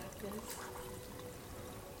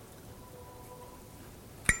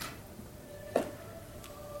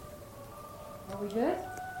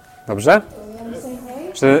 Dobrze?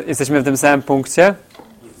 Czy jesteśmy w tym samym punkcie?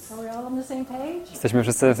 Jesteśmy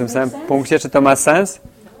wszyscy w tym samym punkcie? Czy to ma sens?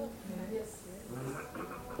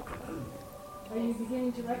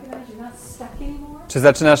 Czy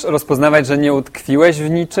zaczynasz rozpoznawać, że nie utkwiłeś w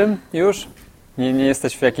niczym już? Nie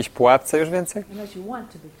jesteś w jakiejś pułapce już więcej?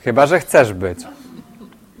 Chyba że chcesz być.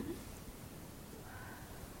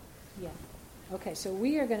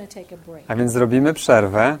 A więc zrobimy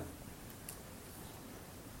przerwę.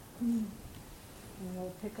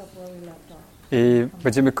 I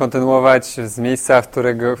będziemy kontynuować z miejsca, w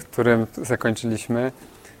którym zakończyliśmy.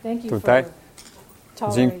 Tutaj.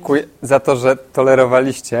 Dziękuję za to, że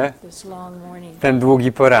tolerowaliście ten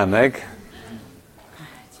długi poranek.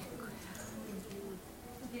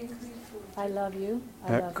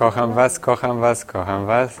 Kocham was, kocham was, kocham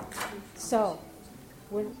was.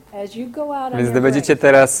 Więc gdy będziecie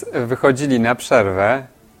teraz wychodzili na przerwę,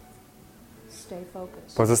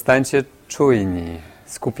 pozostańcie czujni,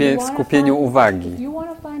 skupieniu uwagi.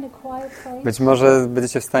 Być może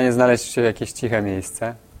będziecie w stanie znaleźć jakieś ciche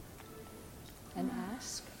miejsce.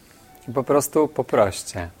 I po prostu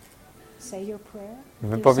poproście.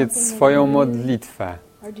 Wypowiedz swoją modlitwę.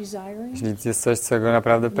 Jeśli jest coś, czego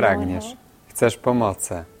naprawdę pragniesz, chcesz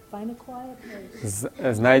pomocy,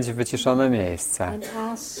 znajdź wyciszone miejsce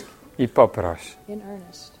i poproś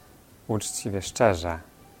uczciwie, szczerze.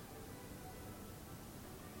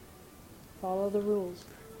 Follow the rules.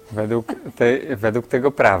 Według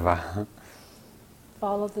tego prawa,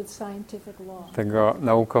 Follow the scientific law. tego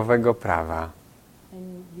naukowego prawa.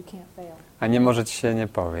 And you can't fail. A nie może ci się nie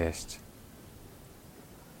powieść.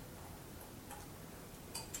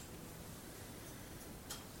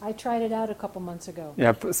 I tried it out a couple months ago.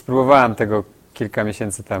 Ja spróbowałam tego kilka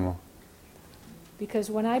miesięcy temu.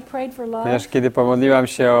 Because when I prayed for love, Ponieważ kiedy pomodliłam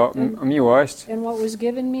się o miłość and what was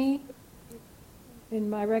given me in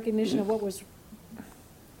my recognition of what was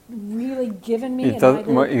really given me, i and my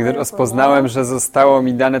little gdy prayer rozpoznałem, for że zostało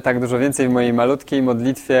mi dane tak dużo więcej w mojej malutkiej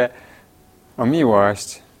modlitwie o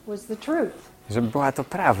miłość, love was the truth. że była to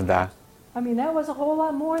prawda. I mean, that was a whole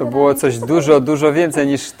lot more To than było I coś anticipated. dużo więcej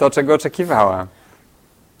niż to, czego oczekiwałam.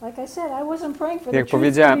 Like I said, I wasn't praying for the Jak truth to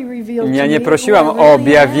powiedziałam, be revealed ja to nie me, prosiłam who I o really am,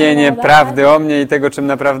 objawienie all that. prawdy o mnie i tego, czym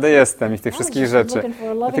naprawdę jestem i tych wszystkich just rzeczy. looking for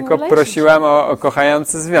a loving Tylko relationship. prosiłam o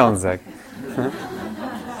kochający związek.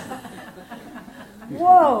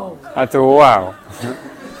 Whoa! A tu wow.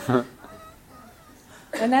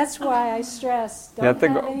 And that's why I stress, don't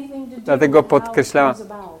Dlatego- have anything to do dlatego with how it podkreślałam,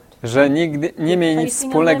 comes about. Że nigdy nie miej nic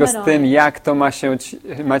wspólnego z tym, jak to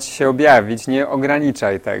ma ci się objawić. Nie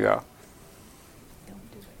ograniczaj tego.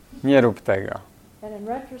 Nie rób tego. And in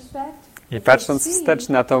retrospect, I patrząc wstecz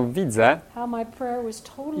na to widzę, how my prayer was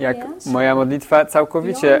totally jak answered. moja modlitwa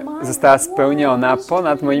całkowicie została spełniona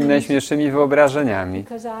ponad moimi najśmielszymi wyobrażeniami,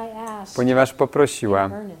 Because I asked ponieważ in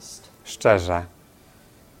poprosiłam earnest, szczerze,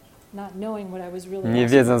 not knowing what I was really nie asking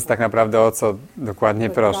wiedząc for. tak naprawdę o co dokładnie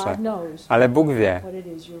But proszę. God knows Ale Bóg wie, what it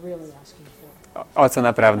is you're really asking for. o co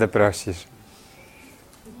naprawdę prosisz.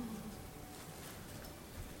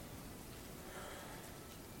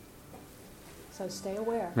 So stay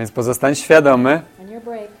aware. Więc pozostań świadomy On your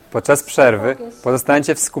break, podczas przerwy,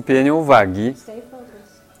 pozostańcie w skupieniu uwagi, stay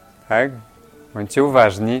focused. tak? Bądźcie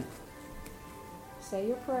uważni, Say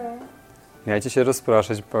your prayer. dajcie się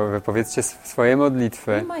rozproszyć, wypowiedzcie swoje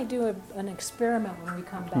modlitwy. We might do an experiment when we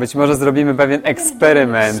come back. Być może zrobimy pewien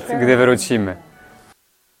eksperyment, gdy wrócimy.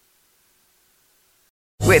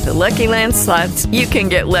 With the Lucky Land Slots, you can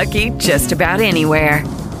get lucky just about anywhere.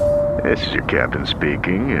 This is your captain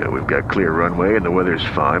speaking. We've got clear runway and the weather's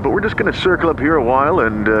fine, but we're just going to circle up here a while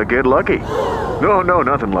and get lucky. No,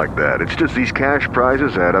 nothing like that. It's just these cash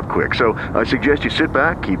prizes add up quick. So I suggest you sit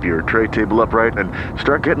back, keep your tray table upright, and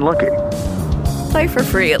start getting lucky. Play for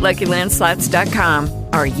free at LuckyLandSlots.com.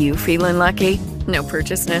 Are you feeling lucky? No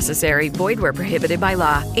purchase necessary. Void where prohibited by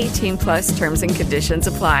law. 18+ terms and conditions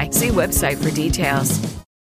apply. See website for details.